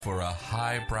for a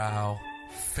highbrow,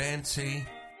 fancy,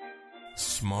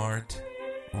 smart,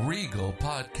 regal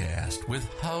podcast with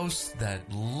hosts that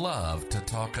love to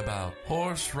talk about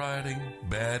horse riding,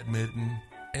 badminton,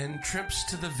 and trips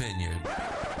to the vineyard,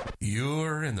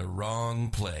 you're in the wrong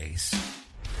place.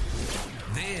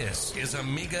 This is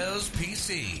Amigos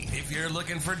PC. If you're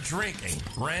looking for drinking,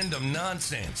 random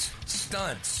nonsense,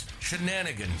 stunts,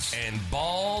 shenanigans, and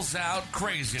balls-out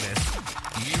craziness,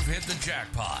 you've hit the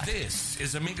jackpot. This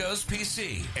is Amigos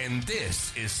PC, and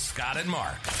this is Scott and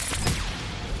Mark.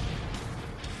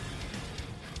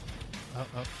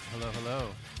 Hello. All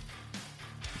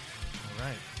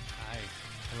right. Hi.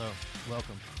 Hello.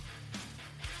 Welcome.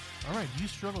 All right. Do you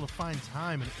struggle to find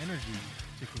time and energy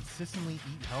to consistently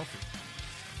eat healthy?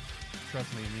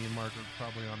 Trust me and Mark are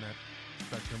probably on that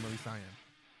spectrum, at least I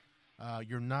am.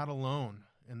 You're not alone,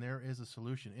 and there is a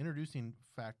solution. Introducing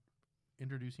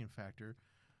Factor,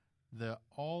 the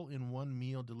all-in-one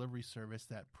meal delivery service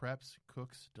that preps,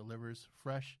 cooks, delivers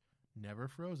fresh, never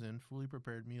frozen, fully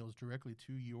prepared meals directly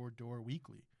to your door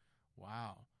weekly.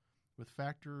 Wow. With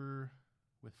Factor,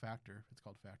 it's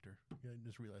called Factor. I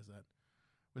just realized that.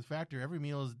 With Factor, every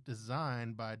meal is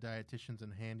designed by dietitians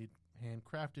and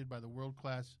handcrafted by the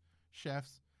world-class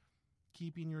chefs,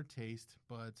 keeping your taste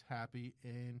buds happy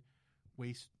and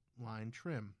waistline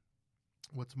trim.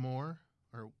 What's more?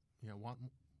 The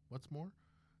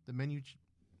menu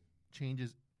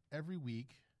changes every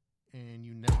week, and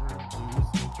you never lose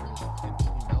interest in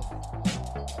eating healthy.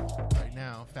 Right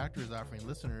now, Factor is offering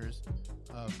listeners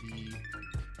of the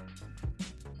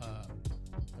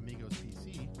Amigos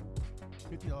PC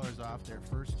 $50 off their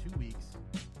first 2 weeks.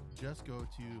 Just go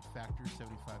to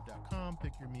factor75.com,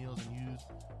 pick your meals, and use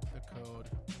the code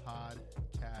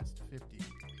PODCAST50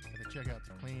 at the checkout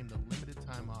to claim the limited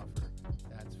time offer.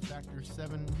 That's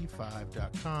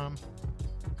factor75.com,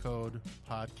 code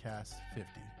PODCAST50.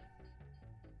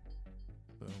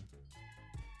 Boom.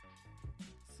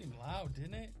 Seemed loud,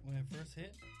 didn't it, when it first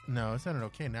hit? No, it sounded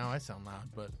okay. Now I sound loud,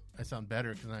 but I sound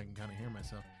better because I can kind of hear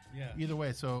myself. Yeah. Either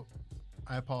way, so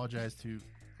I apologize to...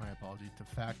 My apology to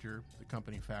Factor, the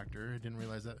company Factor. I didn't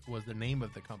realize that was the name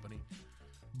of the company,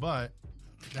 but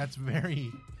that's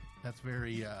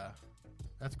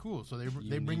cool. So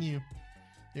they bring you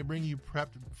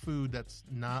prepped food that's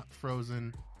not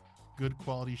frozen, good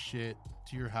quality shit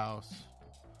to your house.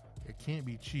 It can't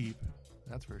be cheap,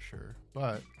 that's for sure.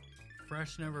 But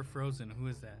Fresh Never Frozen. Who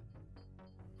is that?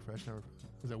 Fresh Never.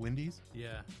 Is that Wendy's?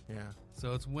 Yeah.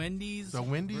 So it's Wendy's. So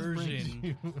Wendy's version brings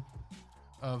you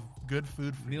of good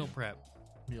food for meal you. prep.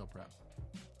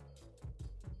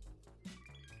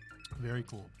 Very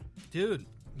cool. Dude.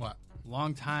 What?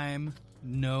 Long time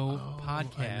no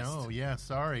podcast. I know, yeah,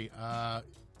 sorry. Not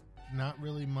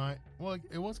really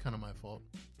it was kind of my fault.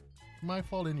 My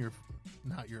fault and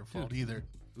not your fault either.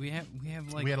 We had we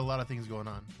had a lot of things going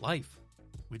on. Life.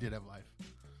 We did have life.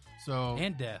 So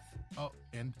and death. Oh,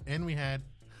 and we had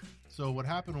so what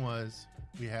happened was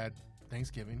we had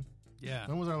Thanksgiving. Yeah.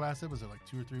 When was our last episode? Like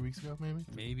 2 or 3 weeks ago, maybe?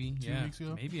 Maybe, 2 weeks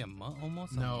ago? Maybe a month,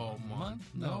 almost. No, a month?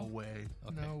 No way.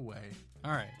 Okay. No way. All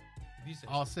right. If you say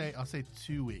I'll say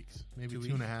 2 weeks. Maybe 2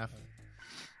 2 and a half.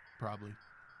 Probably.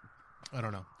 I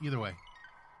don't know. Either way.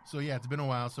 So, yeah, it's been a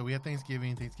while. So, we had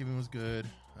Thanksgiving. Thanksgiving was good.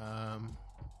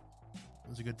 It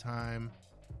was a good time.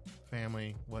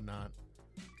 Family, whatnot.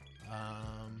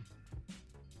 How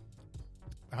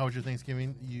was your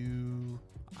Thanksgiving?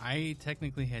 I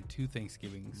technically had 2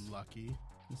 Thanksgivings. Lucky.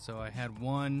 So I had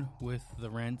one with the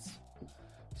rents.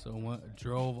 So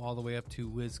drove all the way up to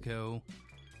Wisco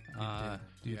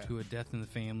due to a death in the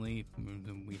family.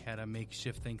 We had a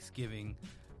makeshift Thanksgiving.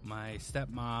 My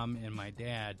stepmom and my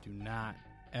dad do not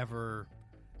ever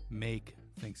make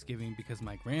Thanksgiving because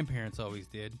my grandparents always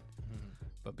did.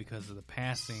 But because of the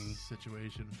passing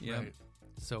situation, right.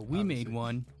 So we made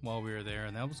one while we were there,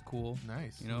 and that was cool.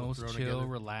 Nice. You know, it was chill, together.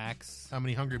 Relax. How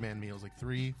many Hungry Man meals? Like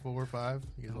 3, 4, 5?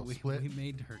 You guys all split? We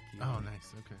made turkey. Oh,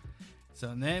 nice. Okay. So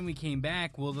and then we came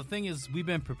back. Well, the thing is, we've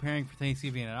been preparing for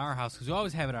Thanksgiving at our house because we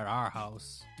always have it at our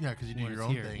house. Yeah, because you do your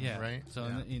own thing, right? So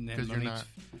and then when each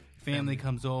family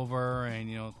comes over, and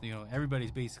you know,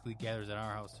 everybody's basically gathers at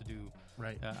our house to do.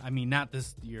 Right. I mean, not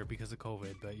this year because of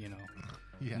COVID, but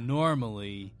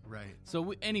normally. Right.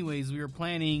 So, anyways, we were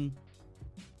planning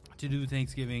to do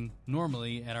Thanksgiving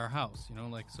normally at our house,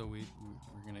 so we're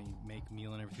gonna make a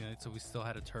meal and everything. So we still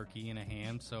had a turkey and a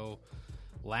ham. So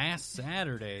last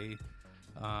Saturday,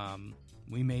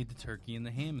 we made the turkey and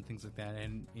the ham and things like that,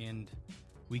 and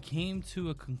we came to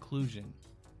a conclusion.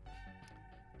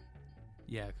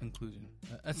 Yeah, conclusion.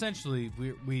 Essentially,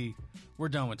 we're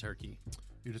done with turkey.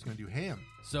 You're just gonna do ham.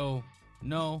 So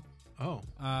no. Oh.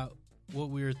 what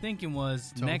we were thinking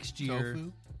was next year.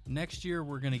 Tofu? Next year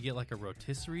we're gonna get like a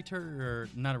rotisserie turkey, or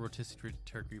not a rotisserie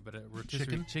turkey, but a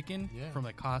rotisserie chicken from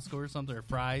like Costco or something, or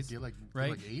fries. Get like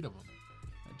 8 of them.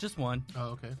 Just one. Oh,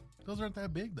 okay. Those aren't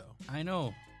that big though. I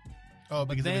know. Oh,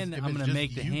 But because then if I'm it's gonna just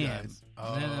make the you ham. guys-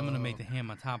 Then I'm gonna make the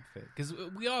ham on top of it, because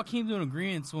we all came to an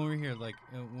agreement when we were here. Like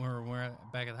when we're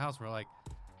back at the house, we're like,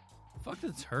 "Fuck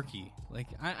the turkey." Like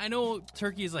I know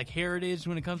turkey is like heritage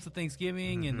when it comes to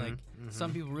Thanksgiving, and like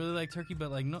some people really like turkey,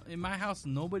 but like no, in my house,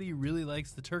 nobody really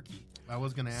likes the turkey. I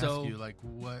was gonna ask you like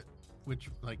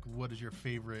what is your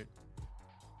favorite?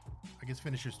 I guess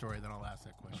finish your story, then I'll ask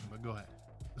that question. But go ahead.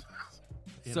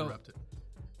 Interrupt it.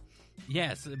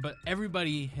 Yes, but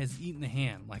everybody has eaten the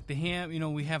ham. Like the ham,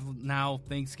 we have now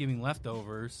Thanksgiving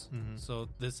leftovers. So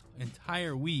this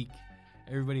entire week,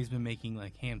 everybody's been making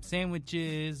like ham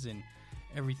sandwiches and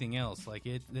everything else. Like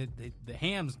the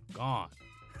ham's gone.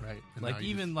 Right. And Like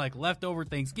even like leftover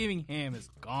Thanksgiving ham is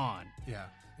gone. Yeah.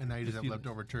 And now you just have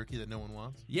leftover turkey that no one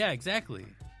wants? Yeah, exactly.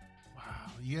 Wow.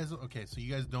 You guys, okay, so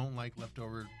you guys don't like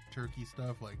leftover turkey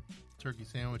stuff, like turkey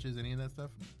sandwiches, any of that stuff?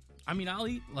 I mean, I'll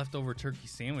eat leftover turkey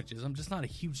sandwiches. I'm just not a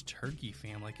huge turkey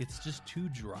fan. Like, it's just too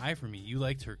dry for me. You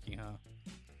like turkey, huh?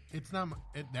 It's not,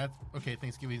 that's, okay,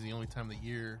 Thanksgiving is the only time of the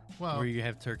year. Well, where you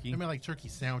have turkey? I mean, like turkey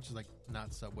sandwiches, like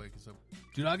not Subway.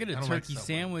 Dude, I'll get a turkey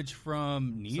sandwich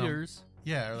from Neater's.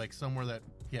 Yeah, or like somewhere that,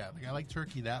 like I like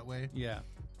turkey that way. Yeah.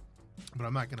 But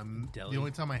I'm not going to, Deli. the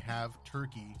only time I have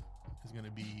turkey is going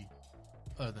to be,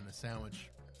 other than a sandwich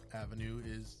avenue,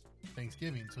 is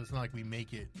Thanksgiving. So it's not like we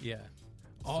make it. Yeah.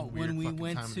 Oh, when we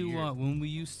went to when we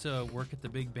used to work at the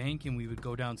big bank and we would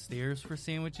go downstairs for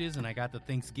sandwiches, and I got the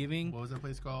Thanksgiving. What was that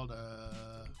place called?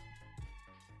 I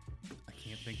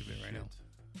can't think of it right now.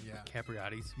 Yeah,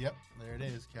 Capriotti's. Yep, there it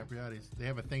is, Capriotti's. They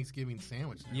have a Thanksgiving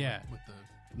sandwich there. Yeah, with the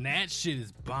that shit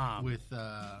is bomb. With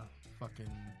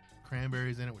fucking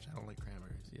cranberries in it, which I don't like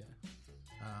cranberries. Yeah,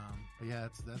 but yeah,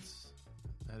 that's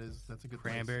a good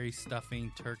cranberry place.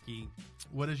 stuffing, turkey.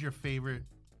 What is your favorite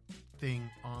thing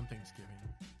on Thanksgiving,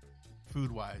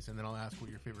 food wise, and then I'll ask what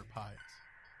your favorite pie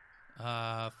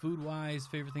is. Food wise,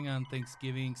 favorite thing on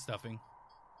Thanksgiving, stuffing.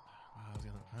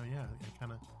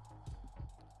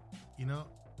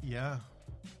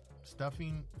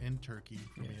 Stuffing and turkey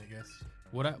for me, I guess.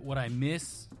 What I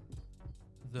miss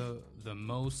the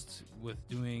most with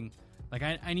doing, like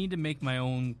I need to make my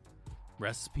own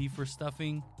recipe for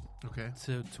stuffing. Okay.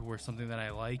 To where something that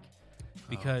I like,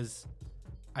 because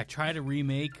I try to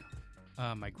remake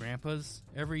my grandpa's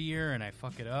every year, and I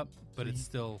fuck it up, but it's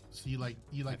still. So you like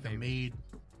the made,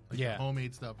 the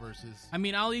homemade stuff versus. I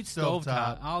mean, I'll eat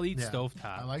stovetop. I'll eat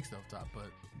stovetop. I like stovetop,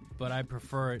 but I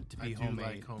prefer it to be homemade. I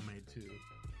do like homemade too.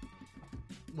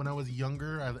 When I was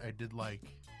younger, I did like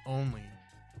only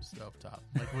stovetop.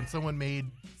 Like when someone made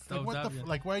like what the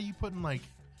like, why are you putting like?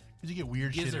 Did you get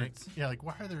weird shit in it? Yeah, like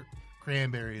why are there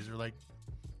cranberries or like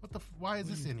what the? Why is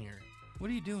this in here? What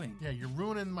are you doing? Yeah, you're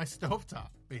ruining my stovetop,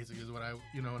 basically, is what I,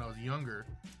 when I was younger.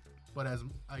 But as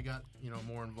I got,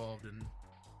 more involved in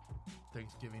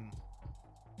Thanksgiving,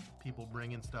 people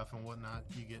bringing stuff and whatnot,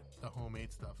 you get the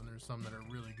homemade stuff. And there's some that are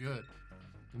really good.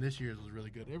 And this year's was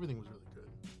really good. Everything was really good.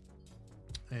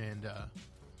 And,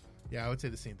 I would say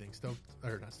the same thing.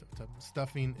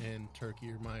 Stuffing and turkey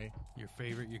are your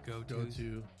favorite, your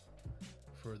go-to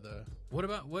for the...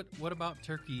 What about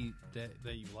turkey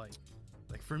that you like?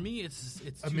 Like for me, it's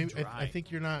too dry. I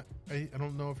think you're not. I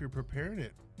don't know if you're preparing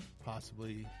it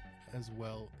possibly as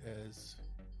well as,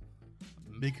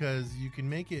 because you can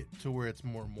make it to where it's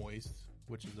more moist,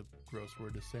 which is a gross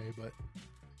word to say, but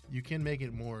you can make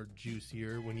it more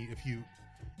juicier when if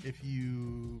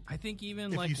you. I think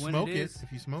even if like you when smoke it is,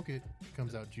 if you smoke it, it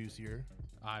comes out juicier.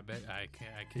 I bet I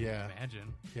can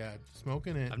imagine. Yeah,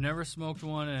 smoking it. I've never smoked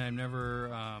one, and I've never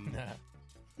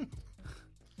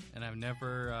and I've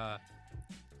never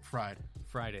fried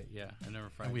it. Yeah, I never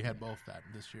fried. And we it. had both that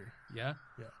this year. Yeah.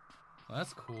 Yeah. Well,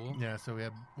 that's cool. Yeah, so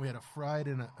we had a fried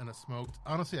and a smoked.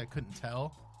 Honestly, I couldn't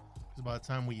tell because by the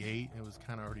time we ate, it was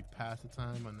kind of already past the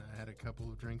time, and I had a couple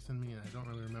of drinks in me, and I don't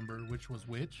really remember which was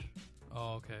which.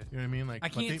 Oh, okay. You know what I mean? Like I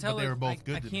can't tell. But they were both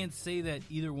good. I can't say that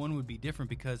either one would be different,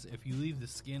 because if you leave the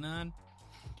skin on,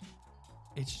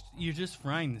 you're just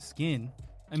frying the skin.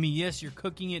 I mean, yes, you're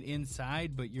cooking it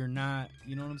inside, but you're not.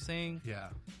 You know what I'm saying? Yeah.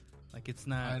 Like it's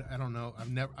not. I don't know.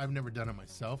 I've never done it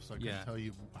myself, so I can't tell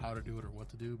you how to do it or what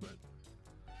to do.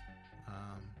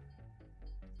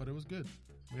 But it was good.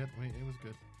 It was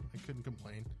good. I couldn't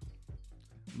complain.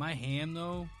 My ham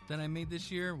though that I made this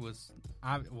year was,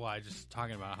 I just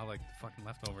talking about how like the fucking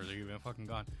leftovers are even fucking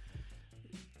gone.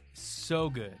 So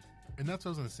good. And that's what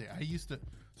I was gonna say.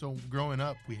 So growing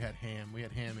up, we had ham. We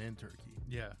had ham and turkey.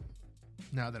 Yeah.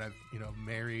 now that I've,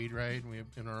 married, right? And we have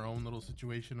in our own little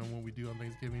situation on what we do on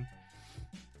Thanksgiving.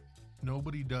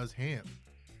 Nobody does ham.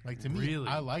 Like, to me, Really?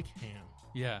 I like ham.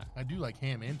 Yeah. I do like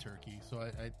ham and turkey, so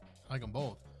I like them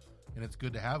both. And it's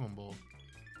good to have them both.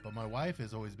 But my wife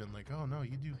has always been like, oh, no,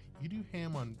 you do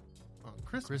ham on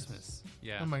Christmas.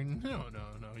 Yeah. I'm like, no,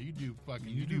 you do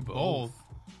You do both.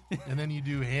 And then you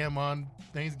do ham on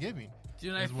Thanksgiving.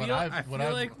 Dude, I feel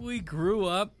like we grew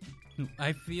up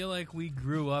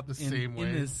The same way.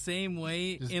 in the same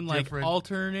way Just in different. like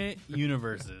alternate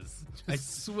universes. I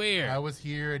swear. I was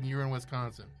here and you're in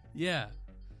Wisconsin. Yeah.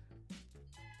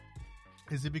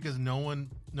 Is it because no one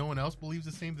else believes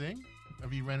the same thing?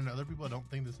 Have you ran into other people that don't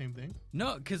think the same thing?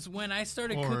 No, because when I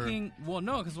started cooking,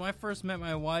 because when I first met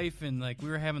my wife and like we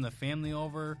were having the family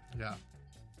over, Yeah.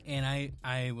 and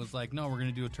I was like, no, we're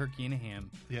gonna do a turkey and a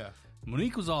ham. Yeah.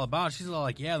 Monique was all about it. She's all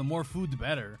like, yeah, the more food, the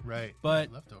better. Right.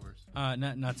 But leftovers.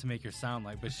 Not to make her sound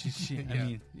like, but she I Yeah.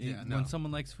 mean, No. when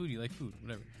someone likes food, you like food,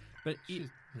 whatever. But She's-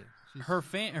 her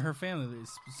family,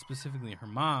 specifically her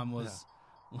mom, was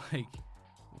like,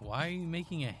 why are you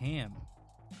making a ham?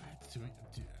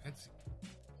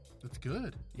 It's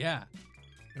good. Yeah.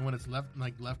 And when it's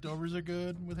leftovers are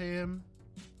good with ham.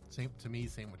 Same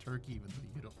with turkey, even though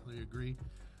you don't really agree.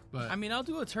 But I mean, I'll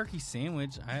do a turkey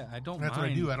sandwich. I don't that's mind.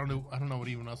 what I do. I don't know what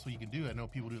even else you can do. I know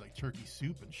people do like turkey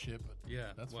soup and shit, but Yeah,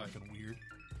 that's what? fucking weird.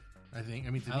 I think. I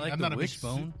mean, to I me, like I'm the not a big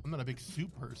wishbone. I'm not a big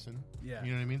soup person. Yeah.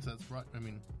 You know what I mean? So that's right. I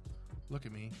mean, look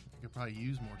at me. I could probably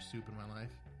use more soup in my life,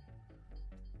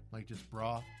 like just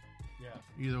broth.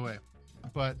 Yeah. Either way,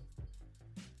 but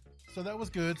so that was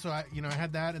good. So I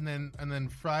had that, and then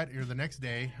Friday or the next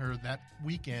day or that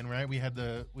weekend, right? We had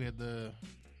the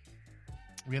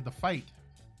fight,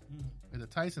 the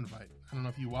Tyson fight. I don't know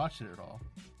if you watched it at all.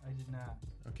 I did not.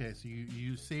 Okay, so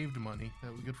you saved money.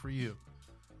 That was good for you.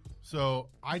 So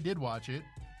I did watch it,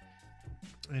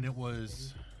 and it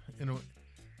was,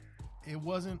 it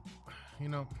wasn't,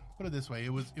 put it this way.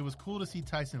 It was cool to see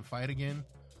Tyson fight again.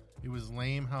 It was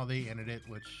lame how they ended it,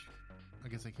 which I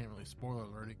guess I can't really spoiler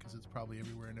alert it because it's probably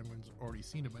everywhere and everyone's already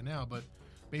seen it by now. But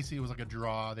basically, it was like a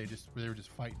draw. They were just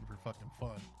fighting for fucking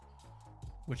fun,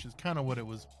 which is kind of what it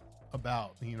was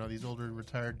about. These older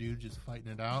retired dudes just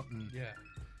fighting it out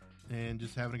and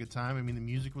just having a good time. I mean, the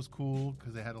music was cool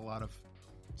because they had a lot of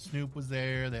Snoop was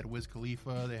there. They had Wiz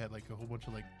Khalifa. They had like a whole bunch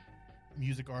of like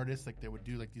music artists. Like they would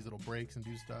do like these little breaks and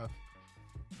do stuff.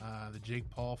 The Jake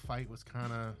Paul fight was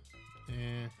kind of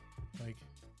like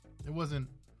it wasn't.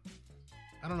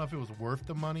 I don't know if it was worth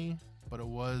the money, but it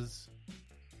was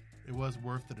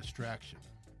worth the distraction.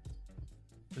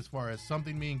 As far as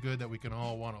something being good that we can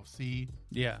all want to see.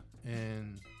 Yeah.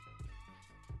 And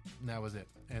that was it.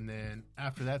 And then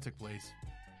after that took place,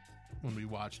 when we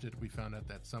watched it, we found out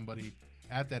that somebody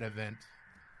at that event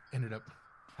ended up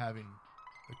having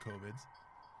the COVIDs.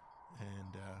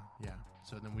 And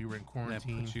so then we were in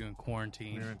quarantine. That puts you in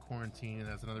quarantine. We were in quarantine, and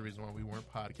that's another reason why we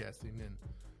weren't podcasting. And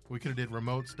we could have did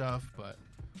remote stuff, but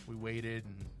we waited,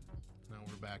 and now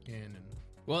we're back in. And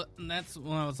Well, and that's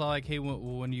when I was all like, "Hey,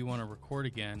 when do you want to record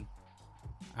again?"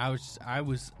 I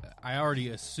already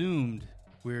assumed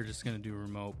we were just gonna do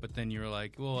remote, but then you were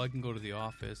like, "Well, I can go to the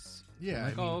office." Yeah, I'm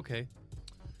like, I mean, oh, okay. And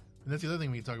that's the other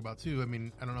thing we can talk about too. I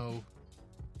mean, I don't know,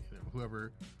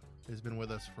 whoever has been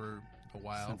with us for a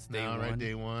while Since now, day right? one.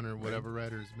 Day one or whatever,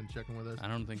 right? Or has been checking with us. I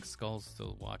don't think Skull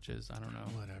still watches. I don't know.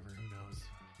 Whatever, who knows?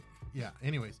 Yeah.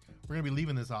 Anyways, we're gonna be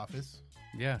leaving this office,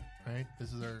 Yeah, right?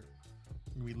 We're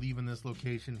gonna be leaving this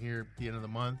location here at the end of the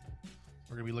month.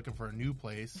 We're gonna be looking for a new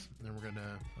place, and then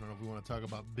I don't know if we want to talk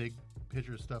about big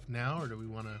picture stuff now, or do we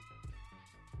want to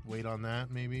wait on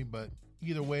that maybe? But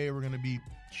either way, we're gonna be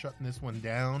shutting this one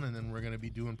down, and then we're gonna be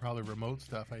doing probably remote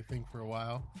stuff, I think, for a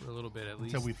while. for a little bit at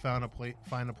least. Until we find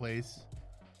a place,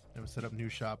 and we set up new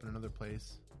shop in another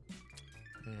place.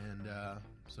 And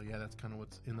so yeah, that's kind of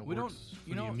what's in the we don't, works for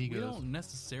you the know, Amigos. we don't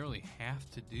necessarily have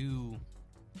to do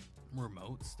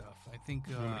remote stuff. I think,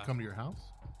 You want me to come to your house?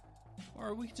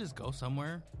 or we could just go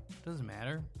somewhere. Doesn't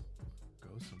matter. Go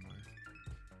somewhere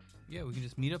Yeah, we can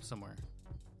just meet up somewhere.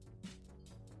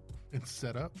 and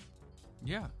set up.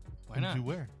 Yeah, why and not? do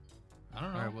where? I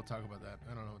don't know. All right, we'll talk about that.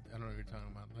 I don't know what you're talking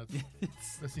about.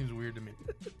 It's- That seems weird to me.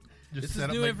 Just this is set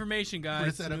up new like, information, we're guys.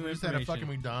 just at New a information. fucking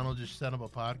McDonald's. Just set up a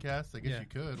podcast. I guess Yeah. you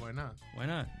could. Why not? Why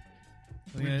not?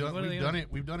 We've done it.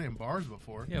 We've done it in bars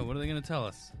before. Yeah, what are they going to tell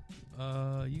us?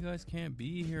 You guys can't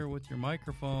be here with your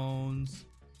microphones.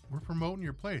 We're promoting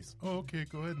your place. Oh, okay.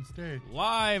 Go ahead and stay.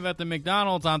 Live at the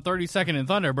McDonald's on 32nd and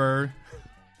Thunderbird.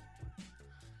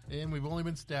 And we've only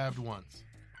been stabbed once.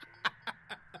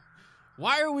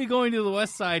 Why are we going to the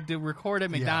west side to record at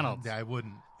McDonald's? Yeah, I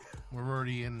wouldn't. We're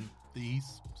already in the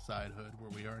east side hood where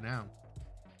we are now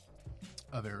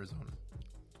of Arizona.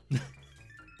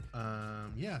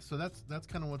 Yeah, so that's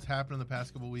kind of what's happened in the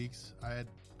past couple weeks. I had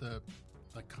the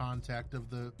contact of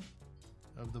the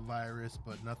virus,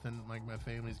 but nothing. Like, my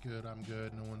family's good, I'm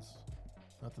good.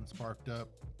 Nothing sparked up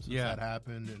since that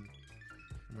happened, and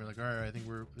we're like, all right, I think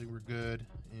we're good.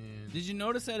 And did you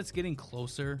notice that it's getting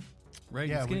closer? Right,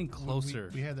 yeah, it's getting closer.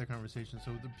 We had that conversation.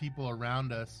 So the people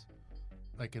around us,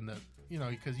 like in the,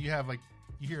 because you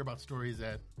hear about stories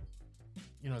that,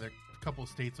 they're a couple of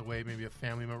states away, maybe a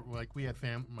family member. Like, we had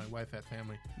my wife had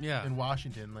family in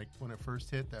Washington, like when it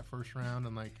first hit that first round,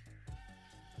 and like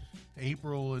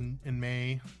April and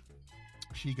May,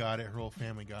 she got it, her whole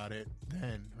family got it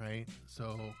then, right?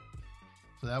 So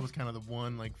that was kind of the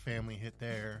one like family hit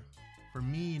there. For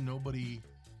me, nobody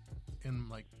in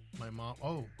like my mom.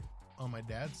 Oh, on my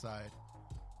dad's side,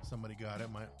 somebody got it.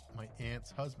 My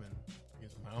aunt's husband, I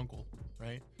guess my uncle,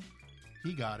 right?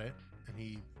 He got it, and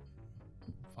he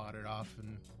fought it off,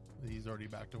 and he's already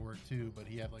back to work too. But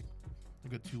he had like a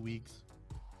good 2 weeks,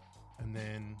 and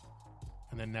then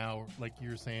now, like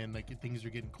you're saying, like things are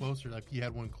getting closer. Like, you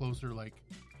had one closer, like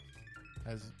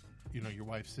as your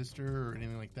wife's sister or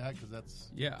anything like that, because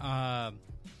that's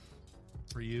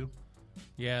for you.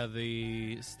 Yeah,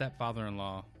 the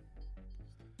stepfather-in-law.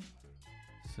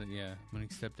 So yeah, my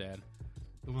stepdad.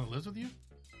 The one that lives with you?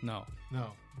 No,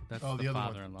 that's the the other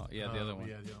father-in-law. Yeah, the other one.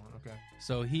 Yeah, the other one. Okay.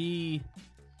 So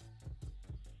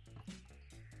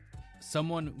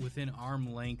someone within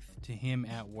arm length to him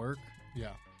at work.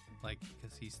 Yeah. Like,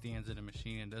 because he stands at a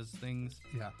machine and does things.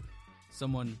 Yeah.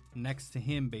 Someone next to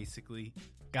him basically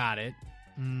got it.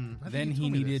 Then he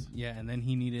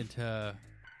needed to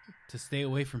stay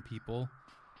away from people.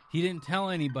 He didn't tell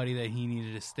anybody that he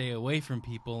needed to stay away from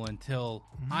people until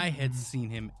I had seen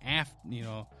him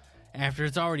after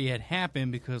it's already had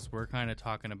happened, because we're kind of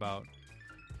talking about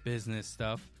business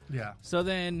stuff. Yeah. So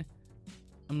then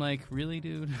I'm like, really,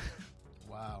 dude?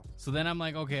 Wow. So then I'm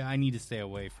like, okay, I need to stay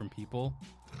away from people.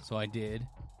 So I did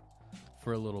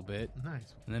for a little bit.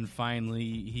 Nice. And then finally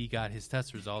he got his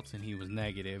test results and he was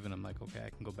negative, and I'm like, okay, I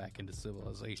can go back into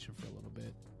civilization for a little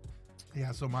bit.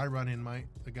 Yeah, so my run-in,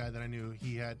 the guy that I knew,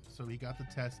 he got the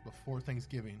test before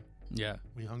Thanksgiving. Yeah.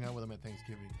 We hung out with him at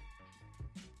Thanksgiving.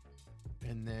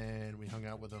 And then we hung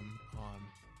out with him on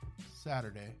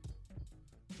Saturday,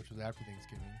 which was after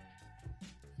Thanksgiving.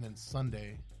 And then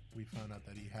Sunday, we found out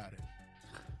that he had it.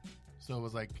 So it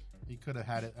was like, he could have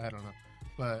had it, I don't know.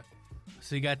 But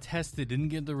so he got tested, didn't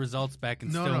get the results back,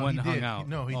 and still went and hung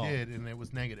out. He did, and it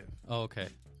was negative. Oh, okay.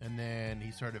 And then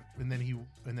he started, and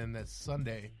then that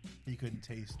Sunday he couldn't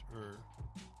taste or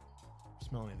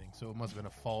smell anything. So it must have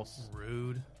been a false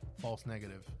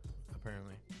negative,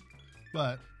 apparently.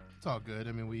 But it's all good.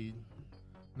 I mean, we,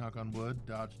 knock on wood,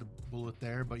 dodged a bullet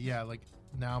there. But yeah, like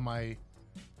now my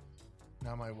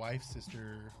wife's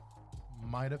sister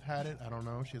might have had it. I don't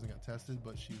know. She hasn't got tested,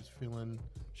 but she was feeling,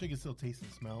 she can still taste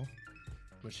and smell,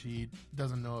 but she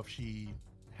doesn't know if she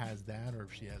has that or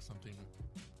if she has something.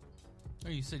 Oh,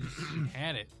 you said you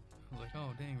had it. I was like,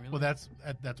 oh, dang, really? Well, that's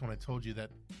when I told you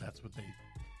that's what they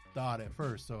thought at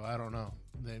first. So I don't know.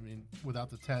 I mean, without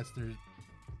the test, there's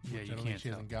you I don't can't think she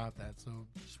tell. hasn't got that. So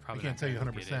I probably can't tell you not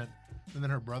gonna 100%. And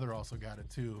then her brother also got it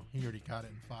too. He already got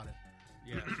it and fought it.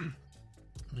 Yeah.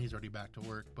 And he's already back to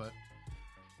work. But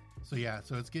so yeah,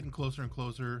 so it's getting closer and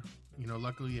closer.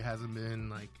 Luckily it hasn't been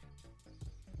like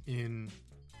in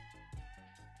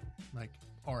like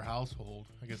our household.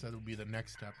 I guess that would be the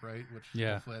next step, right? Which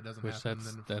hopefully that doesn't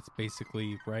happen. That's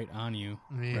basically right on you.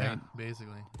 Yeah, right?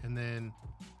 basically. And then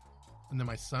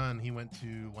my son, he went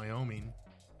to Wyoming.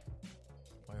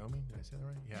 Wyoming? Did I say that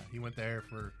right? Yeah, he went there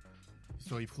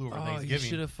so he flew over Thanksgiving. He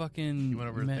should have fucking... He went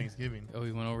over Thanksgiving. Oh,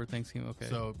 he went over Thanksgiving? Okay.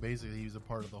 So basically he was a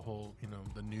part of the whole,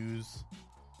 the news.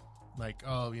 Like,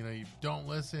 you don't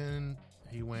listen.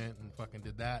 He went and fucking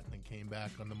did that and then came back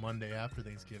on the Monday after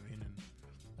Thanksgiving. And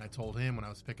I told him when I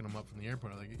was picking him up from the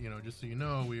airport, I was like, just so you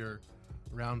know, we are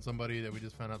around somebody that we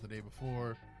just found out the day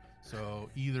before. So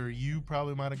either you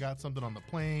probably might have got something on the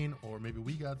plane or maybe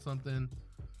we got something.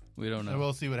 We don't know. And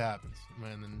we'll see what happens.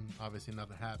 And then obviously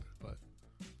nothing happened. But,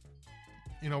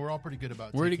 we're all pretty good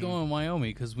about Where'd he go in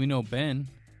Wyoming? Because we know Ben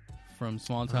from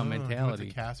Small Town Mentality. He went to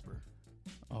Casper.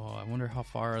 Oh, I wonder how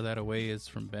far that away is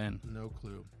from Ben. No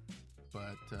clue.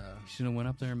 But he should have went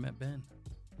up there and met Ben.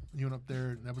 He went up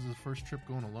there. That was his first trip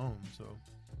going alone, so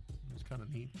it was kind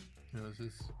of neat.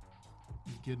 He's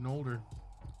getting older.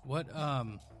 What?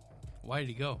 Why did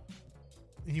he go?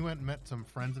 He went and met some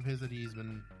friends of his that he's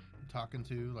been talking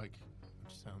to, like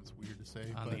which sounds weird to say.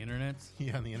 On the internet?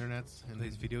 Yeah, on the internet. And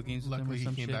plays video games with them luckily or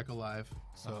some he came shit? back alive.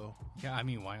 So Yeah, I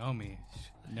mean, Wyoming.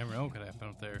 You never know what could happen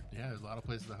up there. yeah, there's a lot of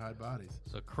places to hide bodies.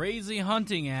 So crazy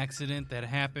hunting accident that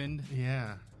happened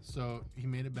Yeah, so he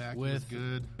made it back. It was with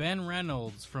good. Ben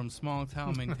Reynolds from Small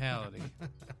Town Mentality.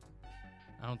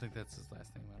 I don't think that's his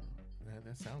last name. I don't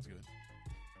know. That sounds good.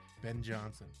 Ben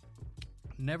Johnson.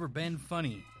 Never been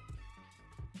funny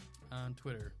on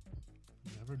Twitter.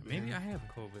 Never Maybe been- I have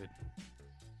COVID.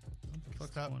 What the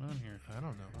fuck's going on here? I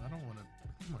don't know. I don't want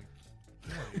to. I'm like,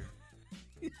 get out of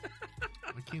here.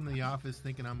 I came to the office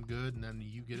thinking I'm good, and then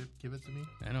you give it to me.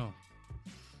 I know.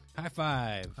 High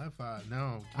five. High five.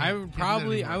 No, I would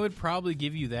probably anymore.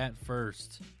 give you that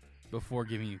first before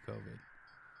giving you COVID.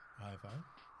 High five.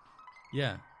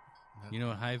 Yeah. That- You know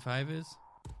what high five is?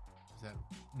 Is that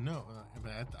no?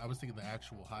 But I was thinking the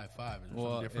actual high five. Is there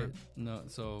Well, something different? no.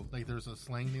 So Like there's a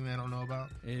slang thing that I don't know about.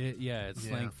 it's Yeah.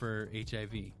 slang for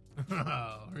HIV.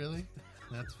 Oh, really?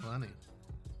 That's funny.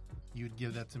 You would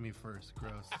give that to me first.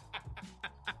 Gross.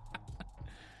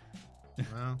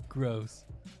 Well, Gross.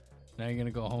 Now you're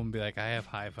gonna go home and be like, I have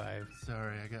high five.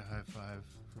 sorry, I got high five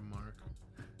from Mark.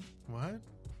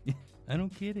 What? I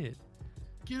don't get it.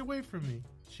 Get away from me.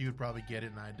 She would probably get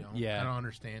it, and I don't. Yeah. I don't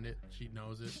understand it. She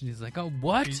knows it. She's like, oh,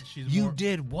 what? She's you more-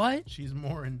 did what? She's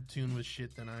more in tune with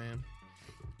shit than I am.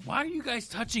 Why are you guys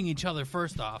touching each other?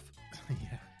 First off, Yeah.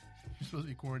 You're supposed to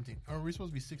be quarantined. Or we're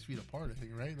supposed to be 6 feet apart, I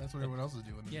think, right? That's what everyone else is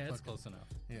doing. yeah, it's Fucking- close enough.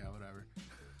 Yeah,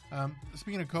 whatever.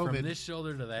 Speaking of COVID. From this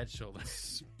shoulder to that shoulder.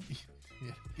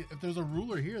 Yeah, if there's a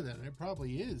ruler here, then it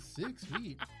probably is 6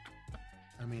 feet.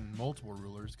 I mean, multiple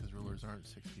rulers, because rulers aren't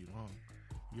 6 feet long.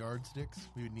 Yardsticks,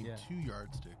 we would need Yeah. 2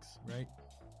 yardsticks. Right.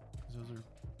 'Cause those are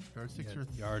yardsticks. Yeah,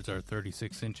 Are yards are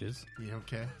 36 inches. Yeah,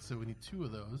 okay. So we need 2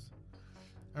 of those.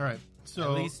 All right.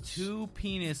 So At least 2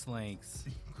 penis lengths.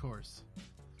 of course.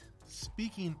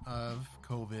 Speaking of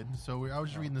COVID, so I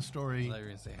was just reading the story. I thought you were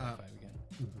going to say high five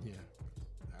again.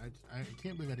 Yeah, I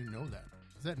can't believe I didn't know that.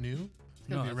 Is that new? It's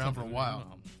No, gonna be that's around for a something while. I don't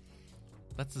know.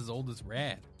 That's as old as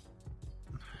Rad.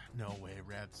 No way,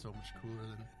 Rad's so much cooler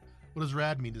than. What does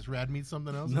Rad mean? Does Rad mean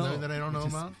something else that I don't know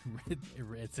it's about?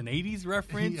 It's an 80s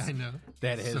reference Yeah, I know.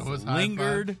 that has So is high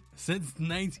lingered since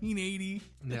 1980.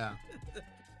 Yeah.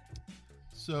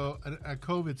 So a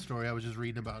COVID story I was just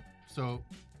reading about. So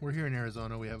we're here in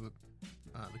Arizona. We have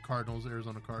the Cardinals,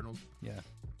 Arizona Cardinals, Yeah.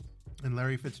 and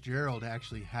Larry Fitzgerald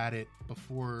actually had it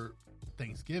before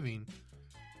Thanksgiving.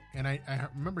 And I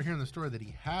remember hearing the story that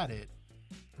he had it,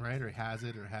 right, or has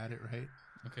it, or had it, right.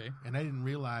 Okay. And I didn't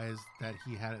realize that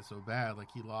he had it so bad. Like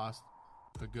he lost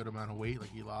a good amount of weight.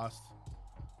 Like he lost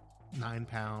 9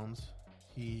 pounds.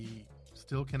 He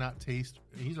still cannot taste.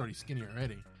 He's already skinny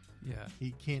already. Yeah.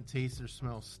 He can't taste or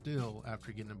smell still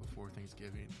after getting it before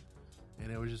Thanksgiving.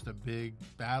 And it was just a big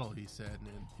battle, he said.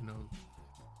 And,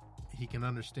 he can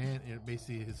understand. And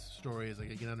basically, his story is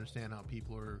like, I can understand how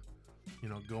people are,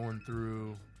 going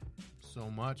through so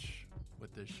much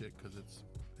with this shit because it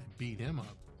beat him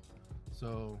up.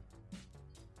 So,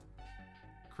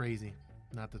 crazy.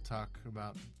 Not to talk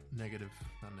about not negative,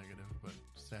 but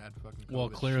sad fucking COVID Well,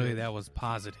 clearly shit. that was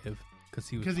positive because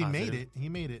he Because he made it. He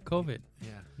made it. COVID. Yeah,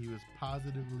 he was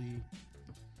positively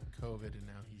COVID, and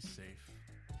now he's safe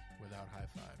without high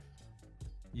five.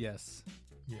 Yes.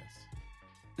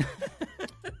 Yes.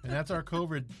 And that's our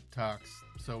COVID talks.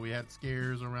 So we had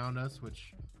scares around us,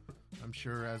 which I'm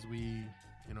sure as we,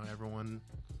 everyone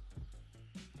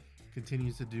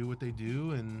continues to do what they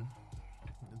do, and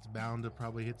it's bound to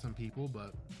probably hit some people,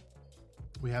 but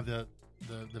we have the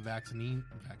vaccination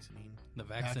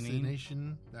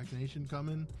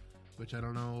coming, which I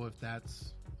don't know if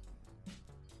that's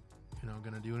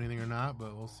going to do anything or not,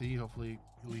 but we'll see. Hopefully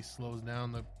at least slows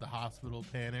down the hospital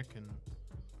panic, and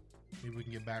maybe we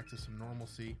can get back to some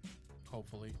normalcy,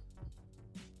 hopefully.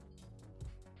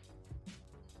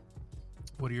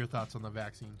 What are your thoughts on the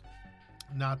vaccine?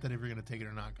 Not that if you're going to take it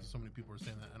or not, because so many people are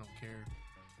saying that. I don't care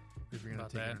if you're going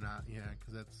to take it or not. Yeah,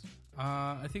 because that's...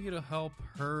 I think it'll help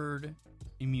herd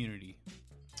immunity.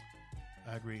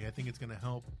 I agree. I think it's going to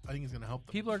help. I think it's going to help.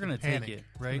 People are going to take it,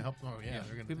 right? Help, oh yeah,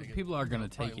 they're going to take it. People are going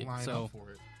to They'll take probably it. line So up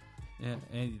for it. yeah,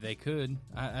 and they could.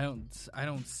 I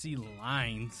don't see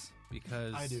lines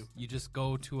because I do. You just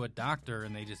go to a doctor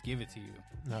and they just give it to you.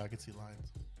 No, I can see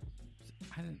lines.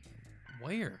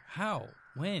 Where? How?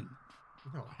 When?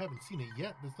 No, I haven't seen it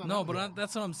yet. It's not No, out but yet.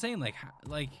 that's what I'm saying. Like,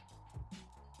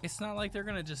 it's not like they're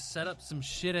gonna just set up some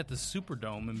shit at the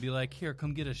Superdome and be like, "Here,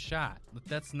 come get a shot." But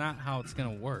that's not how it's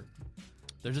gonna work.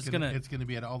 They're just gonna. It's gonna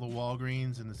be at all the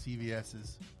Walgreens and the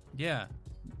CVS's, Yeah.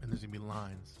 and there's gonna be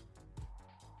lines.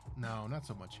 No, not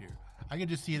so much here. I can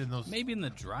just see it in those. Maybe in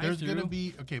the drive-thru. There's going to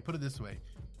be, okay, put it this way.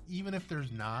 Even if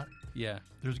there's not,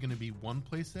 there's going to be one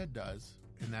place that does,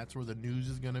 and that's where the news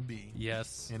is going to be.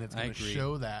 Yes, and it's going to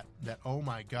show that, oh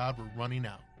my God, we're running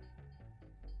out.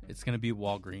 It's going to be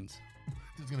Walgreens.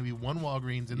 There's going to be one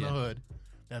Walgreens in the hood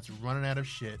that's running out of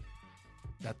shit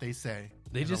that they say.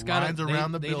 They just got lines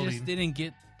around the building. They just didn't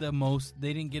get the most.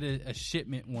 They didn't get a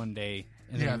shipment one day.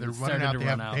 And they're running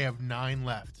out. They have 9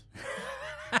 left.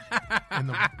 And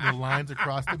the lines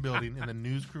across the building, and the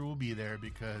news crew will be there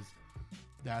because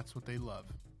that's what they love.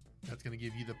 That's going to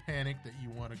give you the panic that you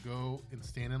want to go and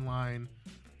stand in line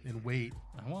and wait.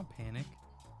 I want Panic.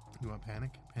 You want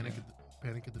Panic? Panic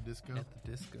at the disco? At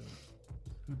the disco.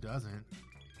 Who doesn't?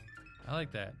 I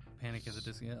like that. Panic at the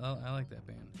Disco. I like that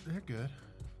band. They're good.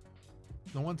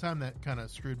 The one time that kind of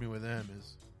screwed me with them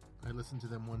is I listened to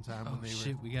them one time when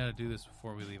they were... we got to do this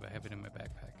before we leave. I have it in my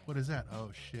backpack. What is that? Oh,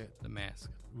 shit. The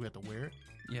mask. We have to wear it?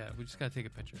 Yeah, we just got to take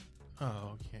a picture.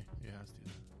 Oh, okay. Yeah, let's do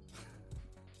that.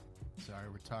 Sorry,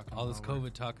 we're talking all this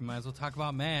COVID talk. We might as well talk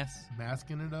about masks.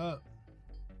 Masking it up.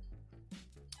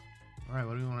 All right,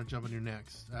 what do we want to jump into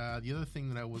next? The other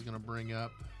thing that I was going to bring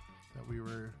up that we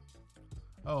were...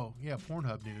 Oh, yeah,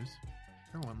 Pornhub news.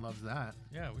 Everyone loves that.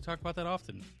 Yeah, we talk about that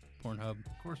often. Pornhub.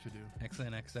 Of course we do.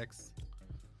 XNXX.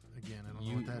 Again, I don't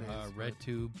know what that is.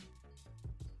 RedTube.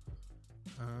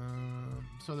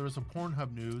 So there was a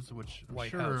Pornhub news, which I'm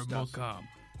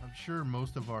sure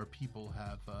most of our people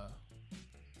have... that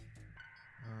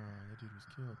dude was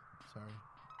killed. Sorry.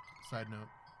 Side note.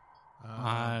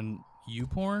 On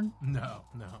YouPorn? No.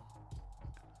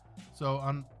 So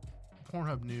on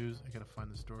Pornhub news, I gotta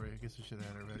find the story. I guess I should have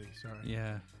had it ready. Sorry.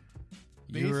 Yeah.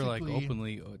 You were like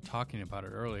openly talking about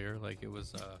it earlier, like it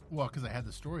was. Well, because I had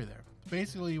the story there.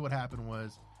 Basically, what happened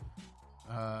was,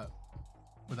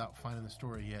 without finding the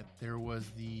story yet, there was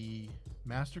the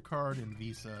MasterCard and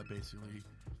Visa basically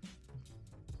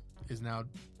is now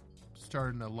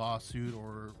starting a lawsuit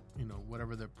or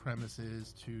whatever the premise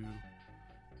is to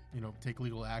take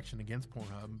legal action against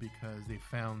Pornhub because they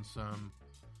found some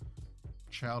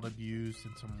child abuse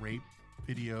and some rape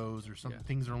videos or some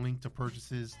things are linked to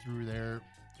purchases through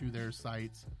their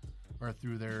sites or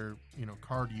through their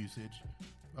card usage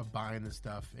of buying this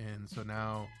stuff. And so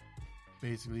now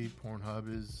basically Pornhub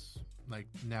is like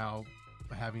now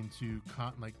having to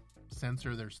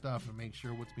censor their stuff and make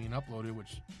sure what's being uploaded,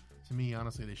 which to me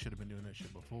honestly they should have been doing that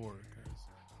shit before because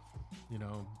you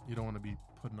don't want to be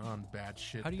putting on bad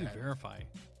shit. How do you verify?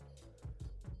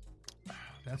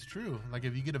 That's true. Like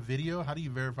if you get a video, how do you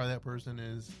verify that person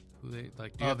is who they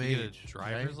like? Do you have to get a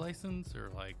driver's license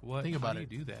or like what? Think about how do you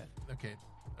do that? Okay.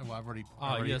 Well, I've already.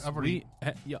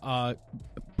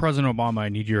 President Obama, I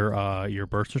need your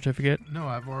birth certificate. No,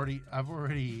 I've already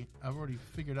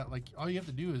figured out. Like all you have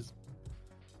to do is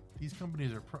these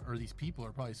companies or these people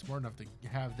are probably smart enough to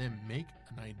have them make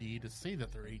an ID to say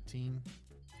that they're 18.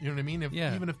 You know what I mean?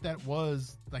 Even if that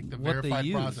was like the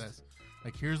verified process.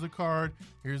 Like here's the card,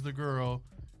 here's the girl,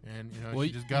 and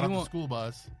she just got off the school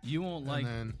bus. You won't like.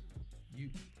 Then you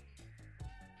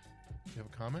have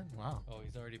a comment? Wow. Oh,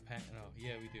 he's already packed. Oh,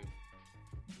 yeah, we do.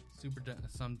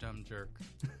 Some dumb jerk.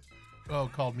 Oh,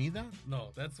 called me that?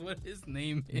 No, that's what his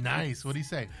name is. Nice. What'd he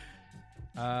say?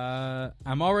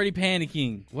 I'm already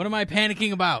panicking. What am I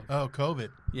panicking about? Oh, COVID.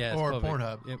 Yeah, or COVID.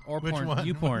 Pornhub. Yeah, or Which porn. one?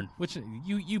 YouPorn. Which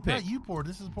you pick? Not YouPorn.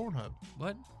 This is Pornhub.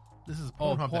 What? This is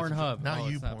Pornhub. Oh, Pornhub. Not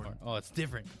YouPorn. YouPorn. Oh, it's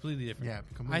different. Completely different. Yeah,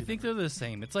 completely I think they're the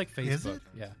same. It's like Facebook. Is it?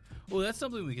 Yeah. Well, that's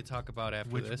something we could talk about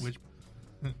after this.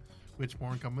 Which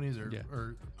porn companies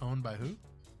are owned by who?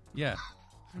 Yeah.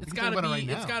 It's got to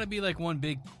be. It's got to be like one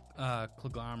big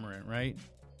conglomerate, right?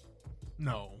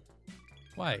 No.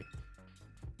 Why?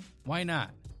 Why not?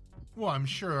 Well, I'm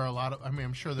sure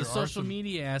I'm sure there are the social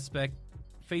media aspect.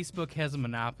 Facebook has a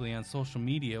monopoly on social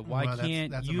media. Why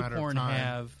can't that's YouPorn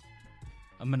have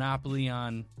a monopoly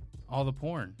on all the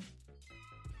porn?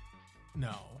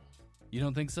 No. You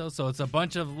don't think so? So it's a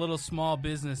bunch of little small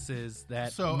businesses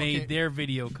that made their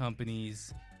video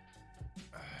companies.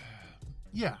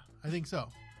 Yeah, I think so.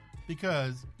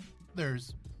 Because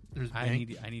there's I need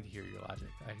to hear your logic.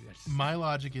 My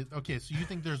logic is so you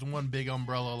think there's one big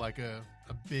umbrella like a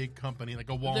big company like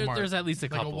a Walmart? There's at least a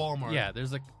couple. Like a Walmart. Yeah,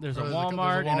 there's a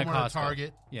Walmart and a Costco.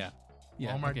 Target. Yeah.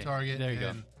 Walmart, okay. Target. There you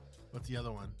go. What's the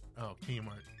other one? Oh,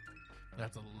 Kmart.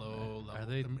 That's a low level. Are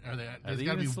they? There's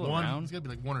got to be one. There's got to be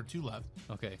like one or two left.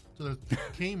 Okay. So there's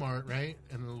Kmart, right?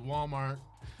 And there's Walmart,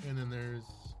 and then there's.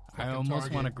 I fucking almost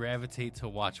Target. want to gravitate to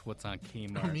watch what's on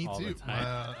Kmart Me all too. the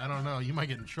time. I don't know. You might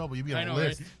get in trouble. You'll be I on a know,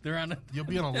 list. right? They're on. You'll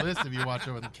be on a list if you watch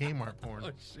over the Kmart porn.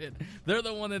 Oh shit! They're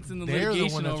the one that's in the They're the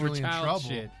litigation one that's over really in child trouble.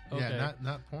 shit. Okay. Yeah,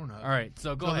 not Pornhub. All right,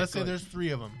 so go So ahead. let's say go there's 3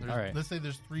 of them. All right. Let's say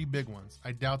there's 3 big ones.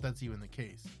 I doubt that's even the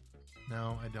case.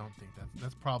 No, I don't think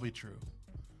that's probably true.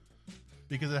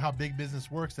 Because of how big business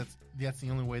works, that's the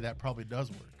only way that probably does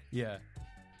work. Yeah.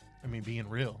 I mean, being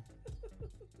real.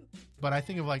 But I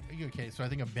think of so I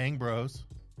think of Bang Bros.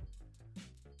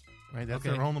 Right, that's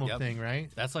Okay, their own little yep. thing, right?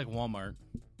 That's like Walmart.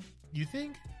 You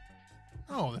think?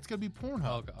 No, that's gotta be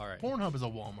Pornhub. Okay, all right. Pornhub is a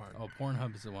Walmart. Oh,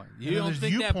 Pornhub is the one. then You don't there's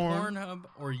think that YouPorn. Pornhub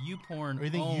or YouPorn Or you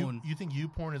think own? you think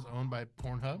YouPorn is owned by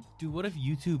Pornhub? Dude, what if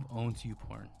YouTube owns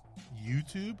YouPorn?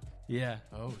 YouTube? Yeah,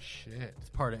 Oh shit! it's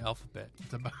part of Alphabet.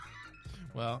 It's about.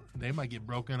 Well, they might get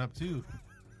broken up too.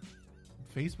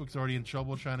 Facebook's already in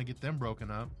trouble trying to get them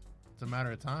broken up. It's a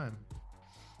matter of time.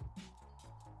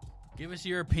 Give us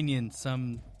your opinion,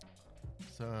 some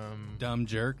Some dumb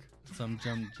jerk. Some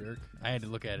dumb jerk. I had to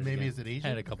look at it. maybe again. is it Asian? I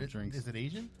had a couple drinks. Is it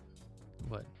Asian?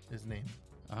 What? His name?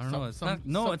 I don't know. It's not.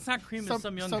 No, it's not cream. It's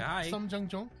some young guy. Some Jung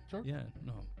Jung. Yeah,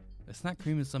 no. It's not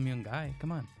cream. It's some young guy.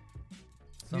 Come on.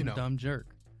 Some dumb jerk.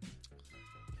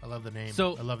 I love the name.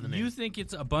 So I love the name. you think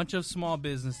it's a bunch of small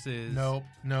businesses? Nope,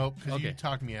 because Okay. you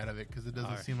talked me out of it because it doesn't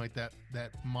All right. seem like that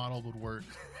model would work.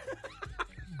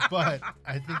 But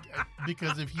I think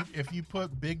because if you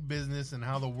put big business and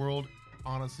how the world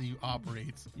honestly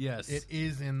operates, Yes. it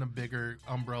is in the bigger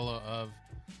umbrella of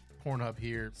Pornhub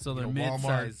here. So You they're know,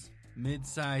 Walmart.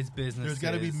 mid-size businesses. There's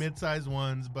got to be mid-sized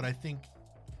ones, but I think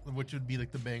which would be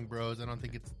like the Bang Bros. I don't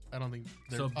think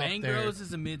they're So up Bang there. Bros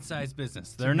is a mid-size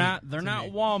business. To They're me- not. to They're not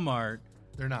me. Walmart,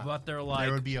 They're not. but they're like.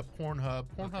 There would be a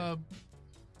Pornhub,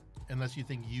 unless you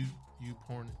think you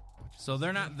porn. So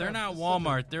they're not. They're not It's such a-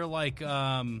 Walmart. They're like.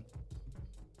 And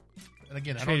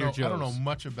again, Trader I don't know Joe's.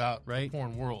 much about Right? the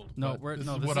porn world. No, but we're, this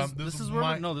no. is This what is I'm. this is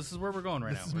my, where this is where we're going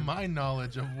right This now. is my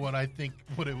knowledge of what I think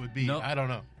what it would be. Nope. I don't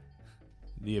know.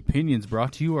 The opinions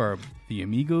brought to you are the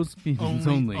Amigos opinions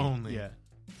only. Only. Yeah.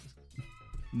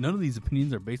 None of these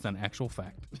opinions are based on actual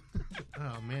fact.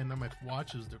 Oh man, now my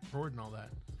watch is recording all that.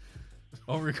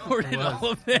 Oh, recorded It was.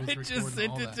 all of It that. was It just recording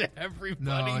sent all it that. to everybody.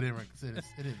 No, I didn't. It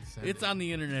didn't send It's it. on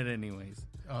the internet anyways.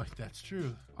 Oh, that's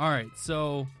true. All right,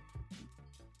 so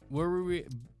where were we?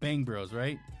 Bang Bros,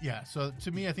 right? Yeah. So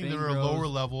to me, I think Bang they were a Bros. lower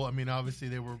level. I mean, obviously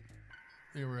they were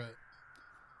a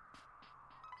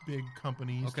big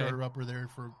company. Okay. Started up there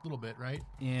for a little bit, right?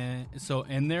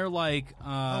 And they're like,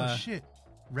 Oh shit,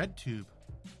 RedTube.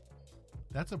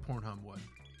 That's a Pornhub one.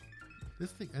 I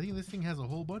think this thing has a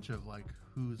whole bunch of like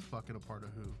who's fucking a part of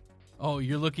who. oh,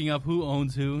 you're looking up who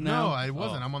owns who now? No, I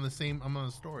wasn't. Oh. I'm on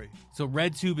the story. So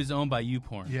RedTube is owned by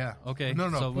YouPorn. Yeah. Okay. No.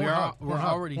 So Pornhub. we're Pornhub.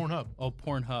 already Pornhub. Oh,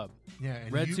 Pornhub. Yeah.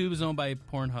 And RedTube is owned by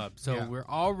Pornhub. So Yeah. we're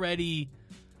already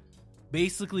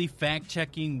basically fact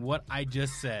checking what I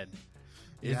just said.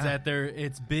 Is Yeah. that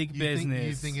it's big business?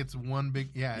 You think it's one big?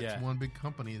 Yeah, Yeah. it's one big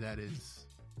company that is.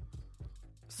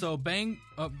 So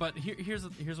but here's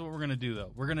what we're gonna do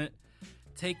though. We're gonna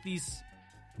take these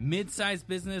mid-sized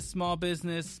business, small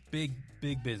business, big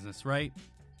business, right?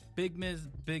 Big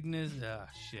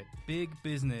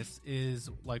business is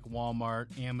like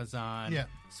Walmart, Amazon, Yeah.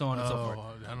 so on and so forth.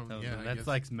 I don't. So Yeah, I that's guess.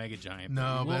 like mega giant.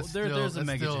 No, well, that's there's a that's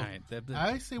mega still- giant.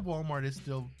 I say Walmart is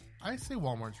still. I say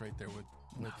Walmart's right there with.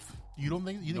 You don't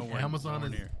think? You think Nowhere- Amazon nowhere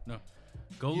is? near. No.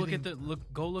 Go You look think-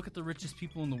 at the richest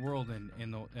people in the world,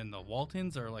 and the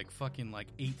Waltons are like fucking like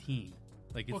 18.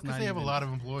 Like it's Well, not because they have a even- lot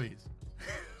of employees.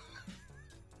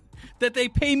 that they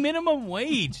pay minimum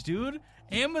wage, dude.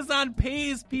 Amazon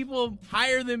pays people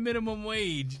higher than minimum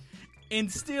wage,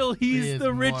 and still He he's is the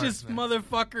more richest expensive.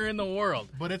 motherfucker in the world.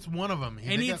 But it's one of them.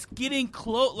 And it's getting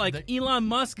close. Like Elon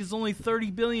Musk is only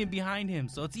 30 billion behind him,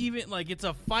 so it's even like it's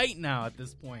a fight now at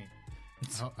this point.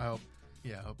 I hope.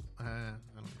 Yeah. I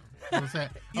don't know.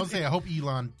 I would say I hope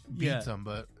Elon beats Yeah. him,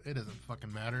 but it doesn't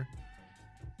fucking matter.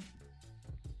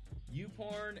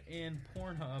 YouPorn and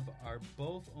Pornhub are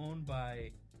both owned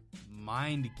by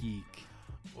MindGeek.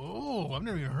 Oh, I've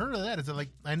never even heard of that. Is it like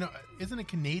I know? Isn't it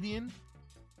Canadian?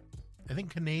 I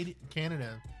think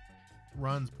Canada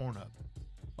runs Pornhub.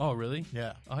 Oh, really?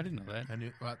 Yeah, Oh, I didn't know that. I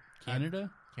knew. Canada?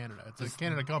 Canada. It's a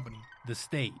Canada company. The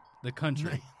state, the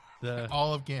country, the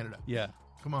All of Canada. yeah,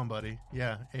 Come on, buddy.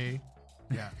 Yeah,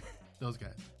 yeah, those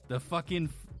guys. the fucking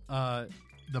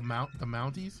The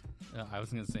Mounties. I was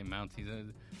gonna say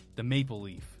Mounties, the Maple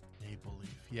Leaf. Maple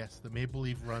Leaf. Yes, the Maple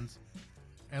Leaf runs.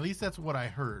 At least that's what I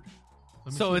heard.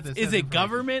 Let me So see if this is has it information.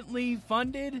 governmentally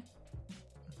funded?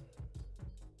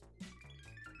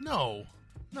 No.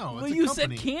 No, Well, it's a you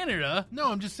company. said Canada. No,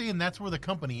 I'm just saying that's where the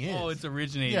company is. Oh, it's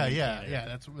originating. Yeah, in yeah, Canada.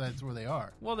 yeah. That's where they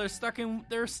are. Well, they're stuck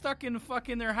in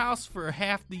fucking their house for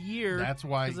half the year. That's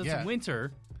why. Because it's Yeah,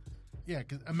 winter. yeah.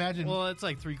 Because imagine. Well, it's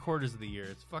like 3/4 of the year.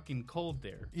 It's fucking cold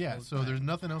there. yeah. All the So time. there's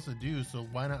nothing else to do. So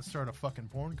why not start a fucking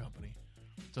porn company?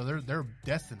 So they're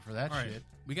destined for that All right, shit.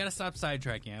 we gotta stop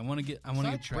sidetracking. I want to break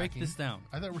Sidetracking? this down.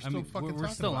 I thought we're still fucking we're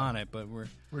talking still about on it, but we're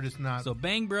just not. so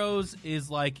Bang Bros is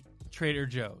like Trader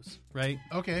Joe's, right?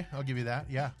 Okay, I'll give you that.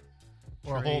 Yeah.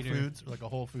 Or a Whole Trader. Foods, like a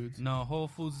Whole Foods. No, Whole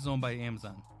Foods is owned by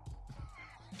Amazon.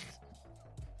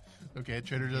 Okay,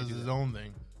 Trader does his own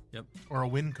thing. Yep. Or a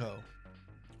Winco.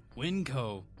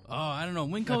 Winco. Oh, I don't know.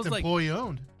 That's Winco's like employee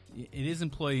owned. it is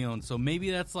employee owned, so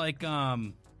maybe that's like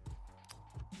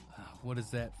what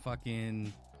is that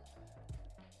fucking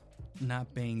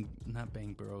not Bang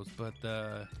Bros, but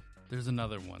there's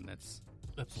another one that's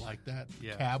like that.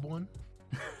 Yeah. Cab one.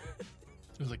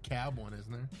 There's a cab one,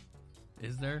 isn't there?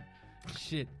 is there?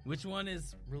 Shit, which one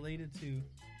is related to? You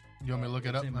want me to look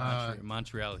it It's up? in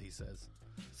Montreal, he says.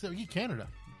 So you Canada,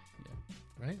 Yeah.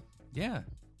 right? Yeah.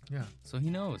 Yeah, So he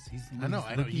knows. He's I know,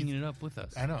 looking he's- it up with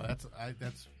us. I know.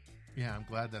 That's. Yeah, I'm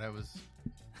glad that I was.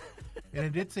 And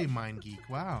it did say Mind Geek.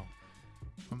 Wow.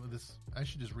 I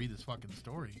should just read this fucking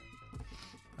story.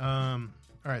 All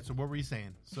right. So what were you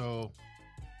saying? So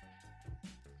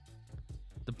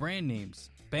The brand names.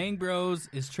 Bang Bros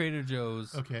is Trader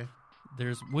Joe's. okay,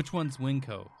 There's which one's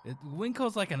Winco?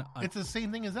 Winco's like an. it's the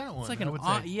same thing as that one. It's like I an. would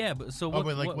say. Yeah, but so Oh, what?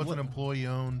 but like, what, what's what- an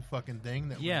employee-owned fucking thing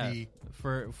that Yeah, would be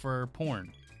for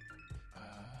porn.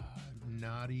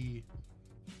 Naughty?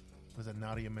 Was it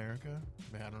Naughty America?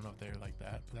 Man, I don't know if they're like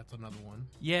that. That's another one.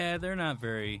 Yeah, they're not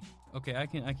very. Okay, I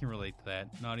can relate to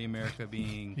that. Naughty America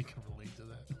being You can relate to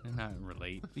that. not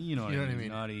relate, but you know what You know I what I mean.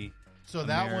 mean. Naughty So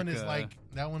that one is America.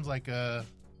 that one's like a.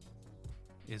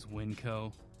 is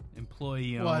Winco.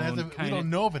 Employee Well, owned. we don't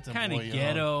know if it's Kind of employee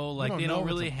ghetto. owned. Like We they know don't if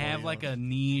it's really have employee like owned. a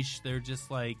niche. They're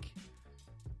just like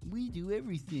we do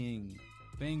everything.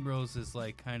 Bang Bros is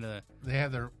like kind of. They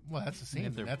have their. Well, that's the They same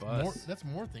have thing. their That's bus. more. That's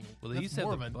more thing. Well, they that's used to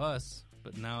more have the of a- bus,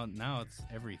 but now it's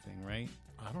everything, right?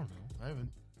 I don't know. I haven't.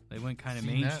 They went kind of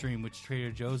Seen that. mainstream, which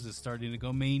Trader Joe's is starting to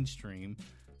go mainstream.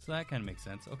 So that kind of makes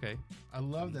sense. Okay, I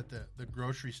love that the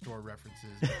grocery store references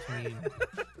between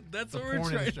that's the what we're porn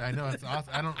trying. industry. I know it's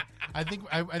awesome. I don't. I think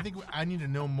I need to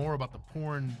know more about the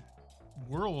porn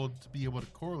world to be able to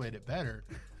correlate it better.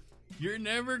 You're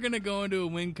never gonna go into a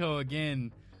Winco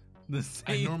again. The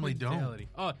same normally don't. mentality.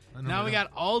 Oh, I now normally we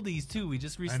got Aldi's too. We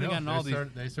just recently got an They Aldi's.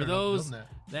 For started those building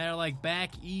that are like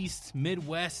back east,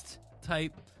 Midwest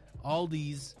type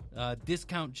Aldi's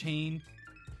discount chain,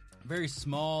 very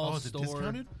small Oh, is it store.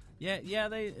 discounted? Yeah.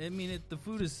 The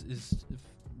food is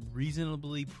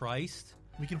reasonably priced.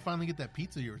 We can finally get that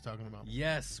pizza you were talking about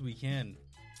Yes, we can.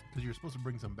 because you were supposed to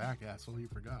bring some back, asshole. You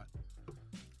forgot.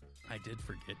 I did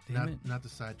forget. Damn it. Not the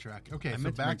sidetrack. Okay, I so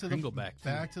meant to back bring to the Kringle back, too.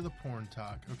 back to the porn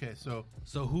talk. Okay, so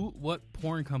So what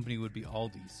porn company would be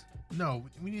Aldi's? no,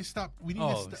 we need to stop. We need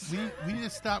Oh. we need to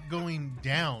stop going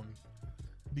down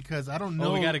because I don't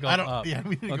know. we gotta go I don't, up. Yeah, we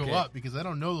need to Okay. go up because I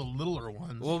don't know the littler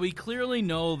ones. Well, we clearly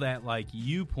know that like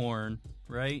YouPorn,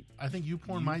 right? I think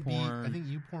YouPorn might be. I YouPorn. think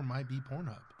YouPorn might be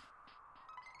Pornhub.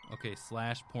 Okay, /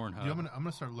 Pornhub. Dude, I'm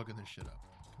gonna start looking this shit up.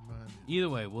 Come on. Either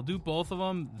way, we'll do both of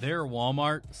them. They're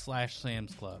Walmart /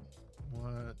 Sam's Club.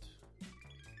 What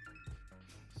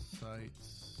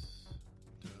sites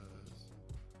does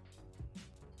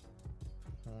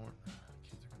porn?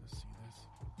 Kids are gonna see this.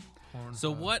 Pornhub.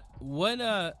 So what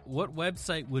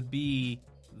website would be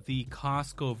the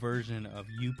Costco version of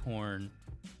YouPorn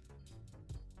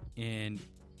and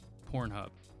Pornhub?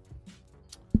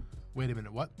 Wait a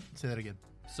minute. What? Say that again.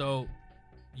 So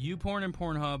YouPorn and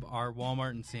Pornhub are Walmart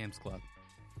and Sam's Club.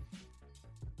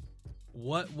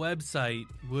 What website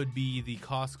would be the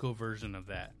Costco version of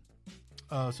that?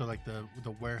 Oh, so like the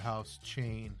warehouse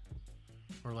chain,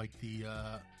 or like the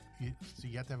so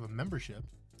you have to have a membership.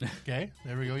 Okay,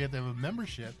 there we go. You have to have a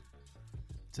membership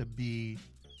to be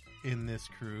in this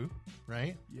crew,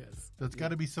 right? Yes. So it's got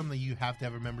to be something you have to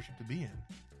have a membership to be in.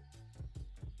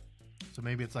 So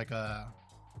maybe it's like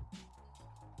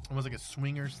almost like a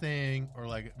swingers thing, or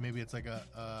like maybe it's like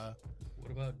a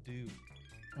What about Dude?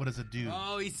 what does it do?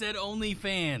 Oh, he said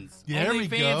OnlyFans. There we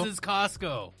OnlyFans go. is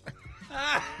Costco.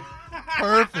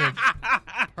 Perfect,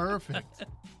 perfect.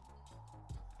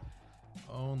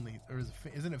 Only, or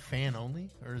isn't it fan only,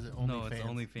 or is it only? No, it's fans?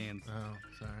 OnlyFans. Oh,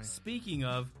 sorry. Speaking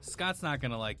of, Scott's not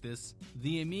going to like this.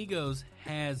 The Amigos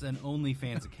has an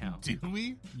OnlyFans account. Do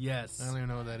we? Yes. I don't even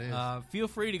know what that is. Feel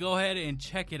free to go ahead and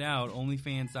check it out.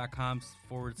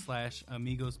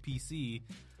 OnlyFans.com/AmigosPC.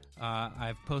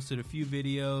 I've posted a few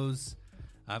videos.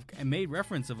 I made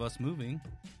reference of us moving.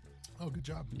 Oh, good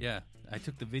job. Yeah, I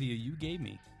took the video you gave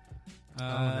me.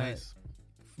 Nice.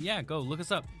 Yeah, go look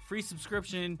us up. Free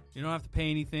subscription. You don't have to pay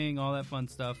anything. All that fun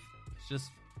stuff. It's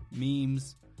just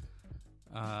memes,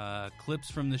 clips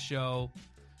from the show,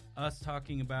 us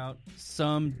talking about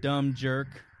some dumb jerk.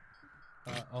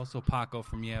 Also, Paco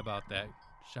from Yeah About That.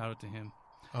 Shout out to him.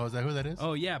 Oh, is that who that is?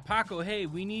 Oh, yeah. Paco, hey,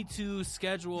 we need to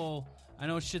schedule. I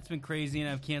know shit's been crazy and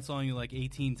I've canceled on you like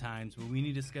 18 times, but we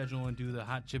need to schedule and do the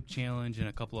hot chip challenge and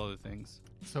a couple other things.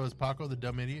 So is Paco the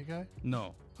dumb idiot guy?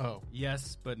 No. Oh.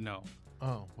 Yes, but no.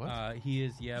 Oh, what? He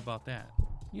is Yeah About That.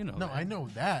 You know No, that. I know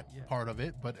that Yeah. part of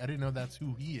it, but I didn't know that's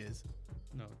who he is.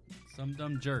 No, some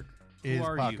dumb jerk. Is Who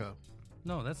are Paco? you?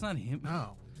 No, that's not him.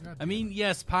 No. I mean,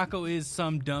 yes, Paco is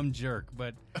some dumb jerk,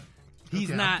 but he's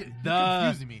Okay, not you're the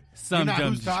confusing me. some You're not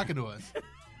dumb who's jerk. talking to us.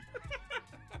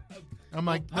 I'm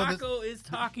like, no, this, Paco is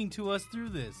talking to us through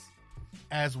this.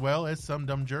 as well as some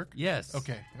dumb jerk? Yes.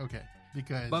 Okay.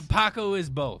 Because But Paco is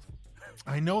both.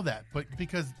 I know that, but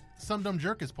because some dumb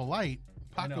jerk is polite,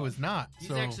 I know. Paco is not. He's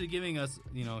so actually giving us,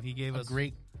 he gave a us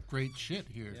great shit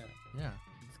here. Yeah. Yeah.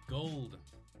 It's gold.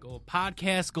 Gold.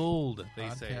 Podcast gold, they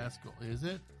say. Podcast goal. Is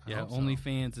it? I Yeah, hope so.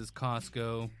 OnlyFans is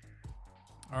Costco.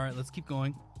 All right, let's keep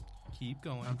going. Keep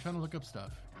going. I'm trying to look up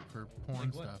stuff for porn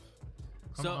Like what? stuff.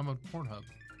 So- I'm a Pornhub.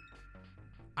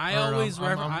 I Or, always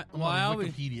I'm on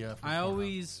always Wikipedia for I Pornhub.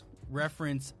 always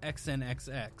reference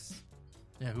XNXX.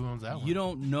 Yeah, who owns that one? You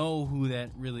don't know who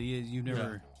that really is. You've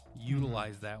never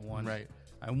utilized that one. Right.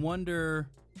 I wonder.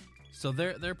 So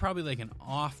they're probably like an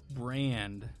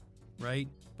off-brand, right?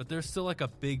 But they're still like a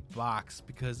big box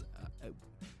because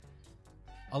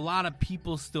a lot of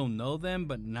people still know them,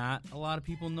 but not a lot of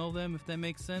people know them. If that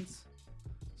makes sense.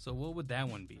 So what would that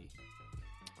one be?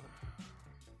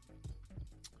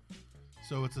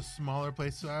 So it's a smaller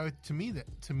place. So to me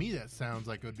that sounds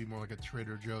like it would be more like a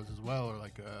Trader Joe's as well, or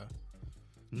like a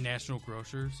National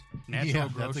Grocers. Natural yeah,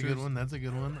 Grocers. that's a good one. That's a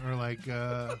good one. Or like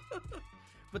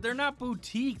But they're not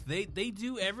boutique. They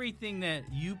do everything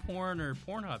that YouPorn or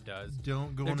Pornhub does.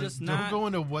 don't go They're into just don't not- go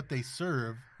into what they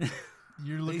serve.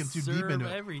 You're They looking too serve deep into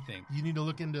it. everything. You need to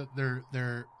look into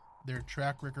their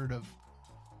track record of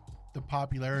the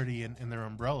popularity and their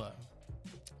umbrella.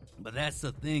 But that's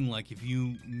the thing. Like, if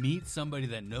you meet somebody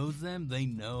that knows them, they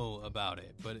know about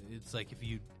it. But it's like if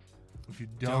you, If you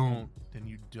don't, then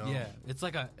you don't. yeah, it's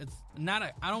like it's not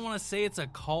a. I don't want to say it's a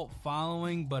cult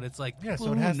following, but it's like Yeah, people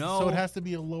so it who has know. so it has to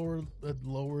be a lower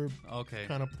Okay.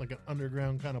 kind of like an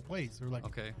underground kind of place, or like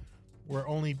Okay. where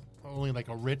only like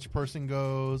a rich person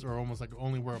goes, or almost like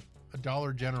only where a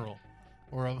Dollar General,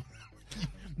 or a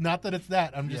not that it's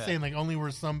that. I'm just Yeah. saying like only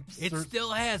where some It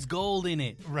still has gold in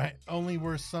it. right only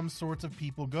where some sorts of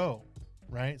people go,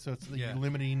 right? So it's like Yeah. you're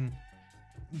limiting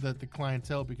the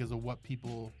clientele because of what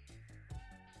people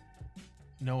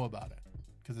know about it,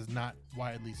 because it's not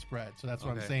widely spread. So that's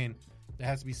what I'm Okay. saying. There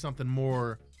has to be something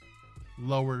more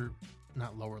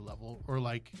not lower level,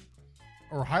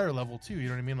 or higher level too. You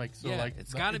know what I mean? Like so, Yeah, like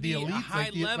it's gotta the be a elites, high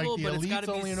like the, level, like the but it's elites gotta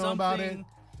be only know about it, something-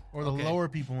 or the Okay. lower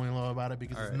people only know about it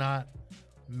because All it's right. not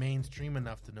mainstream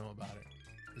enough to know about it.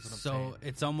 Is what I'm So saying.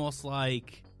 it's almost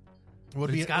like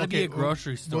Would it's gotta be a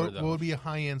grocery store, What though. would be a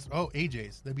high end? Oh,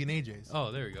 AJ's. That'd be an AJ's.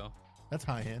 oh, there you go. That's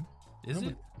high end. Is No,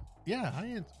 it? Yeah, high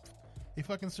end. They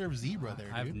fucking serve zebra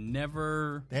there, I've dude.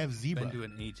 never They have zebra. been to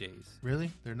an AJ's. Really?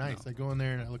 They're nice. No. I go in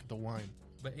there and I look at the wine.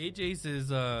 But AJ's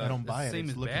is I don't buy the it, same I as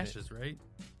just look at it. Bash's, right?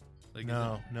 Like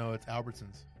No, it's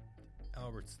Albertsons. is it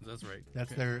Albertsons, that's right.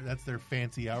 That's Okay. their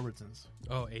fancy Albertsons.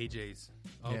 Oh, AJ's.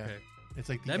 Okay. Yeah. It's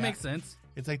like the That makes sense.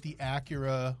 It's like the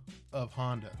Acura of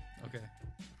Honda. Okay.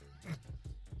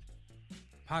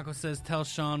 Paco says, tell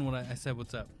Sean what I said,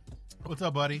 what's up? What's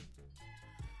up, buddy?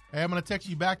 Hey, I'm gonna text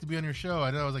you back to be on your show.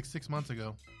 I know it was like 6 months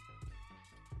ago.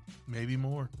 Maybe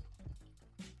more.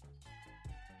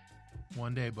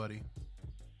 One day, buddy.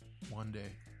 One day.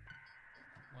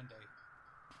 One day.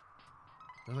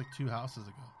 That was like 2 houses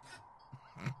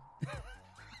ago.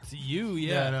 To you, I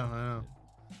yeah. know.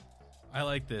 I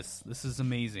like this. This is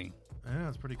amazing. Yeah,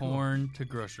 it's pretty cool. Porn to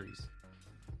groceries.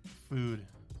 Food.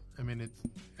 I mean,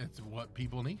 it's what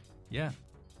people need. Yeah.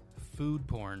 Food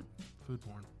porn. Food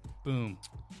porn. Boom.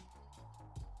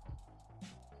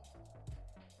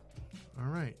 All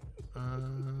right.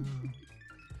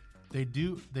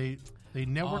 They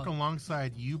network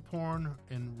alongside YouPorn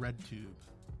and RedTube.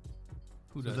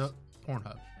 Who So does?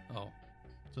 Pornhub. Oh.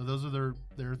 So those are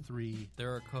their 3.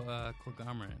 They're a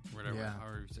conglomerate, whatever, Yeah.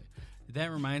 however you say.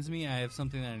 That reminds me, I have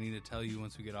something that I need to tell you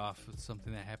once we get off. It's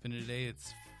something that happened today.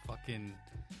 It's fucking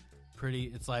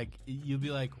pretty. It's like you'll be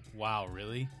like, "Wow,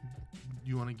 really?"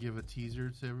 You want to give a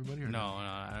teaser to everybody? Or No,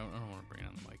 I don't want to bring it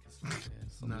on the mic. It's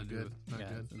something Not to do good. with- Not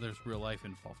good. There's real life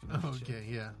involved. In Oh, that shit. okay,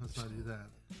 yeah. Let's not do that.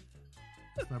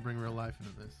 Let's not bring real life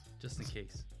into this. Just in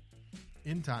case.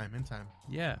 In time.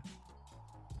 Yeah.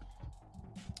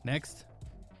 Next.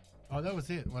 Oh, that was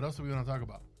it. What else do we want to talk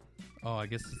about? Oh, I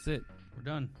guess that's it. We're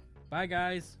done. Bye,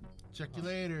 guys. Check you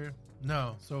later.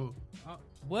 No, so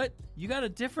What? You got a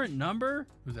different number?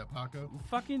 who's that? Paco?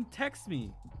 Fucking text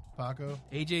me. Paco?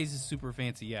 AJ's is super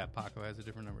fancy. Yeah, Paco has a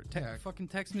different number. Yeah. Fucking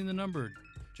text me the number,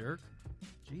 jerk.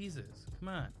 Jesus, come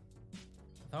on.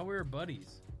 I thought we were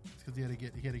buddies. It's because he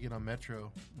had to get on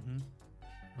Metro. Mm-hmm.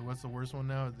 Or what's the worst one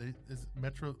now?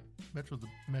 Metro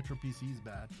PC is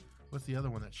bad. What's the other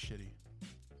one that's shitty?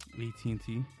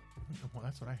 AT&T. Well,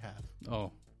 that's what I have.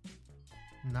 Oh,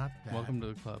 Not that. welcome to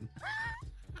the club.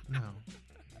 No.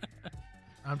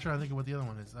 I'm trying to think of what the other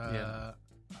one is. Yeah.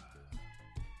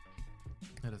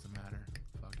 It doesn't matter.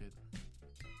 Fuck it.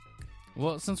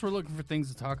 Well, since we're looking for things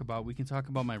to talk about, we can talk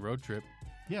about my road trip.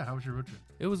 Yeah, how was your road trip?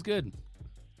 It was good.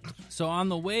 So on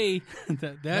the way,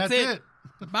 that's it.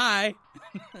 Bye.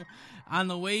 On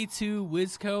the way to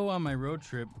Wisco on my road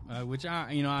trip, which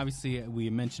obviously we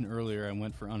mentioned earlier, I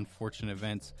went for unfortunate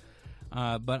events.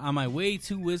 But on my way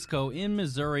to Wisco in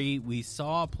Missouri, we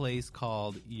saw a place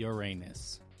called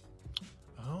Uranus.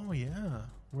 Oh, yeah.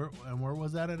 Where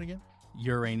was that at again?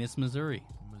 Uranus, Missouri.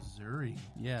 Missouri.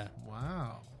 Yeah.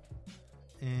 Wow.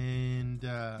 And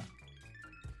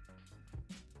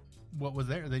what was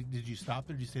there? Did you stop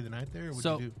there? Did you stay the night there? Or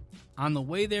what'd you do? On the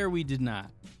way there, we did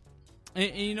not.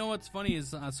 And you know what's funny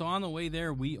is, so on the way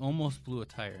there, we almost blew a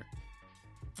tire.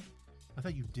 I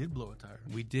thought you did blow a tire.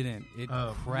 We didn't. It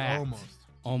Oh, cracked.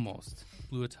 almost.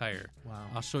 Blew a tire. Wow.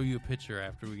 I'll show you a picture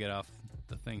after we get off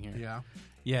the thing here. Yeah.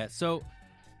 Yeah, so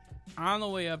on the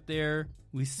way up there,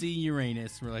 we see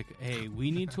Uranus. We're like, hey, we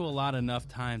need to allot enough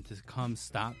time to come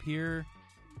stop here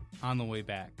on the way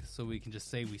back. So we can just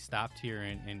say we stopped here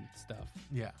and stuff.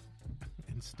 Yeah.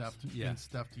 And stuffed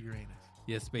Uranus.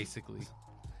 Yes, basically.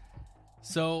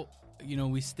 So,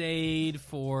 we stayed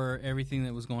for everything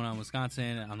that was going on in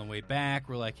Wisconsin. On the way back,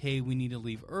 we're like, hey, we need to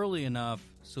leave early enough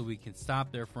so we can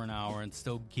stop there for an hour and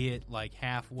still get like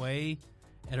halfway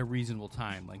at a reasonable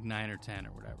time, like 9 or 10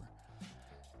 or whatever.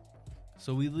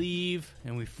 So we leave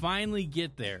and we finally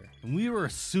get there. And we were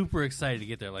super excited to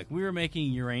get there. Like, we were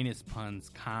making Uranus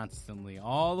puns constantly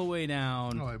all the way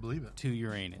down Oh, I believe it. to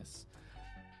Uranus.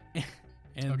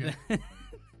 And Okay. then,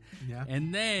 Yeah.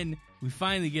 and then we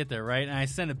finally get there, right? And I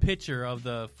sent a picture of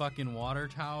the fucking water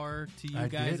tower to you I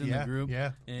guys did, in the group.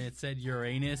 Yeah. And it said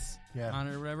Uranus Yeah. on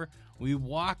it or whatever. We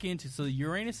walk into, so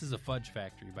Uranus is a fudge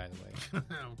factory, by the way.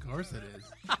 Of course it is.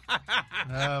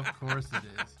 Of course it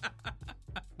is.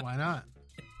 Why not?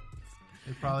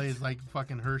 It probably is like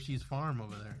fucking Hershey's Farm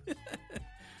over there.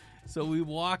 So we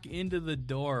walk into the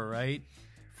door, right?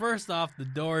 First off, the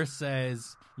door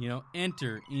says,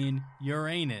 enter in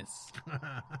Uranus.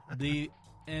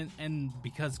 And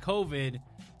because COVID,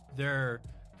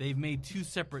 they've made two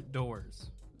separate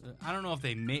doors. I don't know if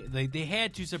they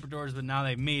had two separate doors, but now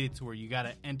they've made it to where you got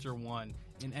to enter one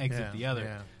and exit the other.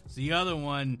 Yeah. So the other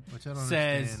one Which I don't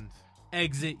says understand.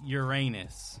 exit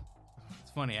Uranus.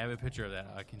 It's funny. I have a picture of that.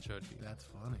 I can show it to you. That's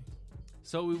funny.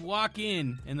 So we walk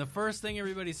in, and the first thing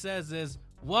everybody says is,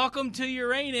 "Welcome to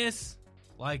Uranus."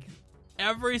 Like,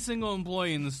 every single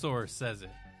employee in the store says it.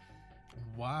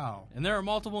 Wow. And there are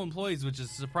multiple employees, which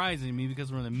is surprising to me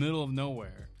because we're in the middle of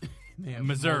nowhere. They have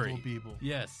Missouri. multiple people.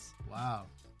 Yes. Wow.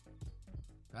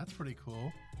 That's pretty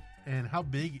cool. And how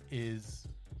big is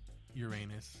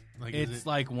Uranus? Like, It's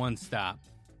like one stop.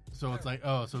 so it's like,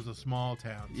 so it's a small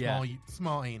town. Yeah.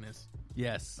 Small anus.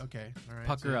 Yes. Okay. All right.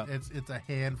 Pucker so up. It's a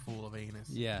handful of anus.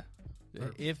 Yeah.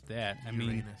 Or If that. I mean,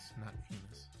 Uranus, not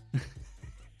anus.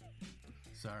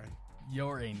 Sorry.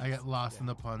 your anus. I got lost in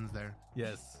the puns there.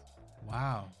 Yes.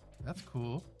 Wow. That's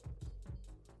cool.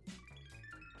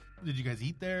 Did you guys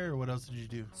eat there, or what else did you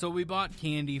do? So we bought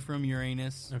candy from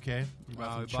Uranus. Okay. You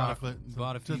bought some We chocolate,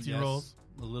 bought a few Tootsie yes, Rolls.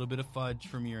 a little bit of fudge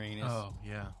from Uranus. Oh,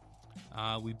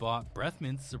 yeah. We bought breath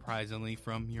mints, surprisingly,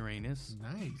 from Uranus.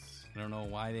 Nice. I don't know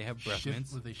why they have breath Shit,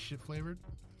 mints. were they shit flavored?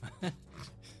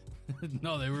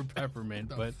 No, they were peppermint,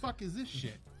 The but fuck is this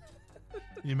shit?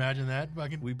 You imagine that?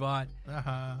 Fucking. we bought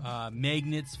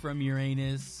magnets from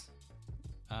Uranus.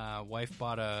 Wife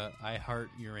bought a I Heart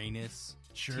Uranus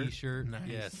Shirt? t-shirt. Nice.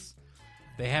 Yes.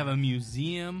 They have a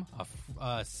museum,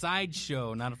 a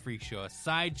sideshow, not a freak show, a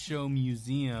sideshow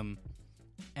museum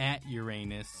at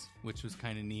Uranus, which was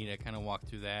kind of neat. I kind of walked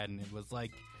through that, and it was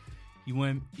like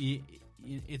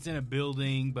it's in a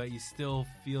building, but you still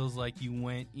feels like you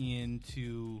went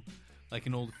into like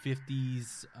an old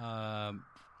 50s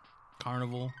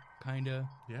carnival, kind of.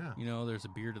 Yeah. You know, there's a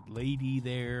bearded lady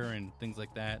there and things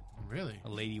like that. Really? A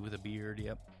lady with a beard,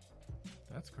 yep.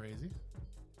 That's crazy.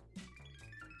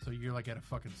 So you're like at a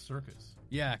fucking circus.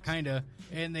 Yeah, kind of.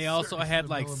 And they also had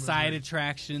like side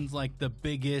attractions, like the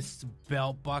biggest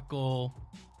belt buckle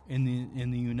in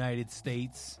the United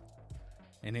States.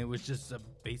 And it was just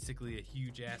basically a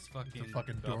huge ass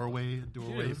fucking doorway. Dude,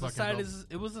 it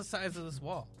was the size of this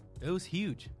wall. It was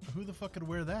huge. Who the fuck could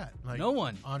wear that? Like no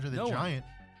one. Andre the Giant.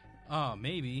 Oh,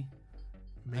 maybe.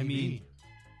 I mean,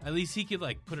 at least he could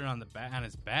like put it on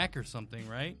his back or something,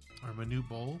 right? Or Manute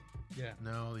Bol. Yeah.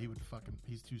 No, he would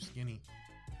he's too skinny.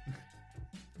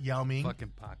 Yao Ming.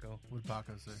 Fucking Paco. What would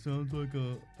Paco say? Sounds like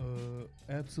a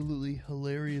absolutely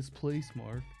hilarious place,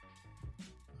 Mark.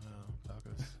 Oh,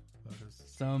 Paco's.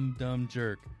 Some dumb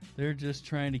jerk. They're just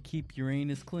trying to keep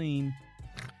Uranus clean.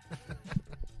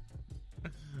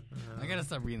 I gotta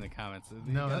stop reading the comments.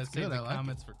 No, that's good. The I like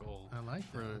comments for gold. I like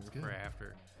that. For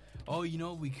after. Oh, you know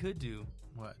what we could do?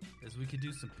 What? Is we could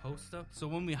do some post stuff. So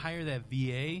when we hire that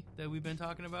VA that we've been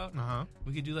talking about,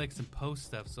 we could do like some post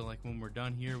stuff. So like when we're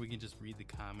done here, we can just read the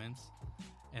comments,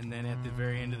 and then at the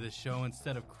very end of the show,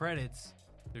 instead of credits,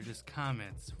 they're just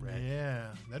comments. Read. Yeah,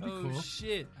 that'd be cool. Oh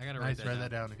shit! I gotta write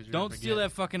that down. Don't steal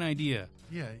that fucking idea.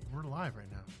 Yeah, we're live right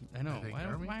now. I know.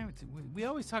 We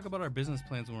always talk about our business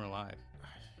plans when we're live.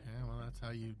 Yeah, well, that's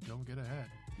how you don't get ahead.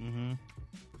 Mm-hmm.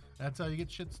 That's how you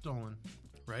get shit stolen.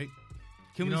 Right?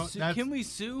 Can we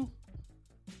sue?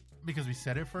 Because we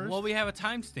said it first? Well, we have a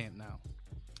timestamp now.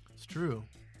 It's true.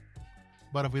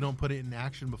 But if we don't put it in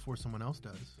action before someone else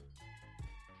does,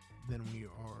 then we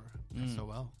are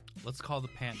SOL. Let's call the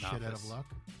patent office. Shit out of luck?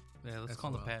 Yeah, let's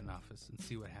call the patent office and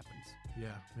see what happens.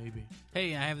 Yeah, maybe.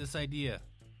 Hey, I have this idea.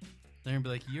 They're going to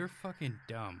be like, you're fucking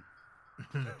dumb.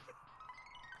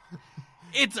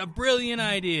 It's a brilliant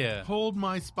idea. Hold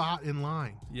my spot in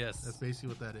line. Yes. That's basically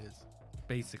what that is.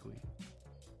 Basically.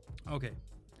 Okay.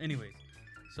 Anyways,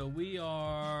 so we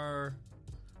are...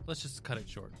 Let's just cut it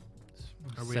short.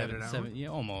 Are we at an hour? Yeah,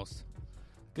 almost.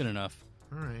 Good enough.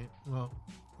 All right. Well,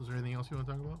 was there anything else you want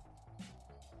to talk about?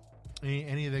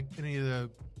 Any of the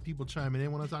people chiming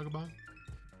in want to talk about?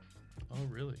 Oh,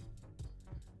 really?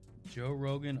 Joe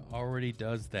Rogan already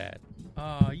does that.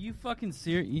 You fucking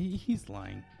serious? He's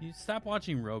lying. You stop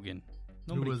watching Rogan.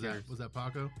 Nobody Who was cares. that? Was that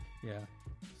Paco? Yeah.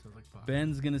 Sounds like Paco.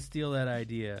 Ben's gonna steal that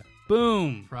idea.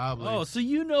 Boom. Probably. Oh, so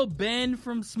you know Ben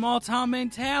from Small Town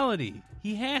Mentality.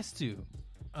 He has to.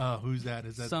 Who's that?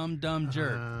 Is that some dumb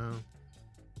jerk?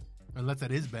 Unless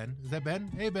that is Ben. Is that Ben?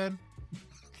 Hey, Ben.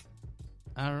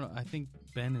 I don't know. I think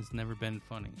Ben has never been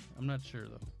funny. I'm not sure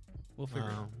though. We'll figure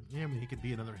it out. Yeah, I mean, he could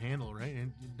be another handle, right?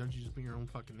 And don't you just put your own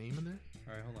fucking name in there?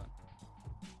 All right, hold on.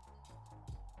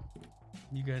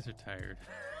 You guys are tired.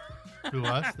 Who,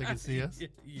 us? They can see us?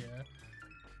 Yeah.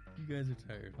 You guys are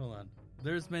tired. Hold on.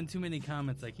 There's been too many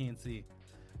comments I can't see.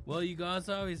 Well, you guys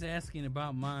are always asking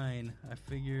about mine. I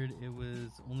figured it was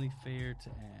only fair to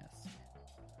ask.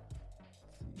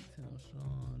 Let's see, tell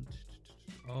Sean.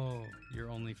 Oh, your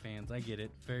OnlyFans. I get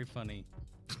it. Very funny.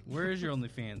 Where is your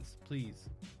OnlyFans? Please.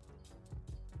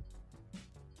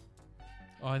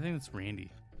 Oh, I think it's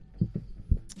Randy.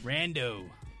 Rando.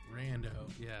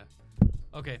 Yeah.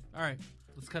 Okay. All right.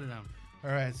 Let's cut it down. All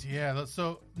right. So, yeah.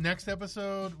 So next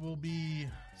episode will be...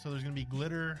 So there's going to be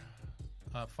glitter,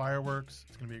 fireworks.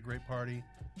 It's going to be a great party.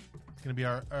 It's going to be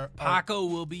our Paco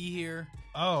will be here.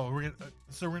 Oh, we're going to...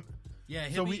 So we're... Yeah,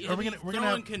 we're gonna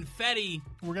have confetti.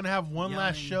 We're gonna have one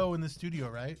last show in the studio,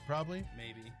 right? Probably.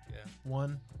 Maybe. Yeah.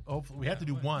 One. Hopefully, we have to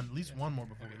do one, at least one more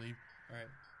before we leave.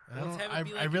 All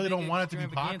right. I really don't want it to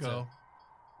be Paco.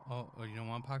 Oh, you don't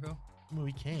want Paco? I mean,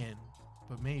 we can,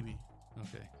 but maybe.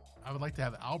 Okay. I would like to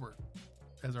have Albert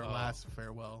as our last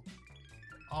farewell.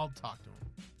 I'll talk to him.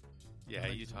 Yeah,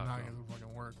 you talk to him. Not gonna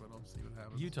fucking work, but I'll see what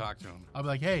happens. You talk to him. I'll be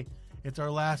like, hey, it's our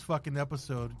last fucking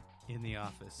episode in the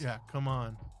office. Yeah, come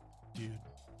on. Dude,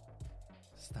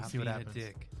 stop being a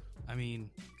dick. I mean,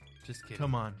 just kidding.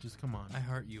 Come on, just come on. I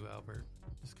heart you, Albert.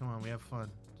 Just come on, we have fun.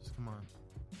 Just come on.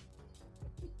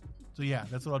 So yeah,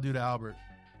 that's what I'll do to Albert.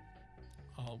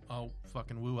 I'll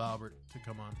fucking woo Albert to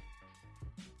come on.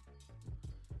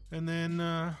 And then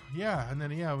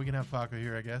we can have Paco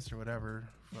here, I guess, or whatever.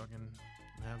 Fucking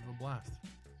have a blast.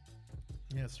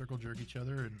 Yeah, circle jerk each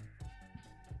other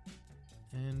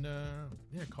and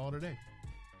call it a day.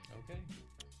 Okay.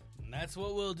 And that's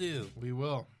what we'll do. We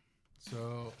will.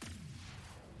 So,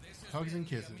 hugs and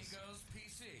kisses. Amigos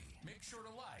PC. Make sure to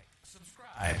like,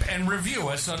 subscribe, and review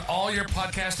us on all your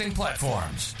podcasting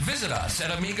platforms. Visit us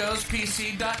at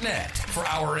AmigosPC.net for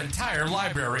our entire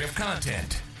library of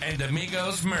content and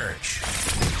Amigos merch.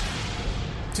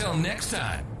 Till next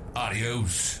time,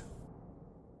 adios.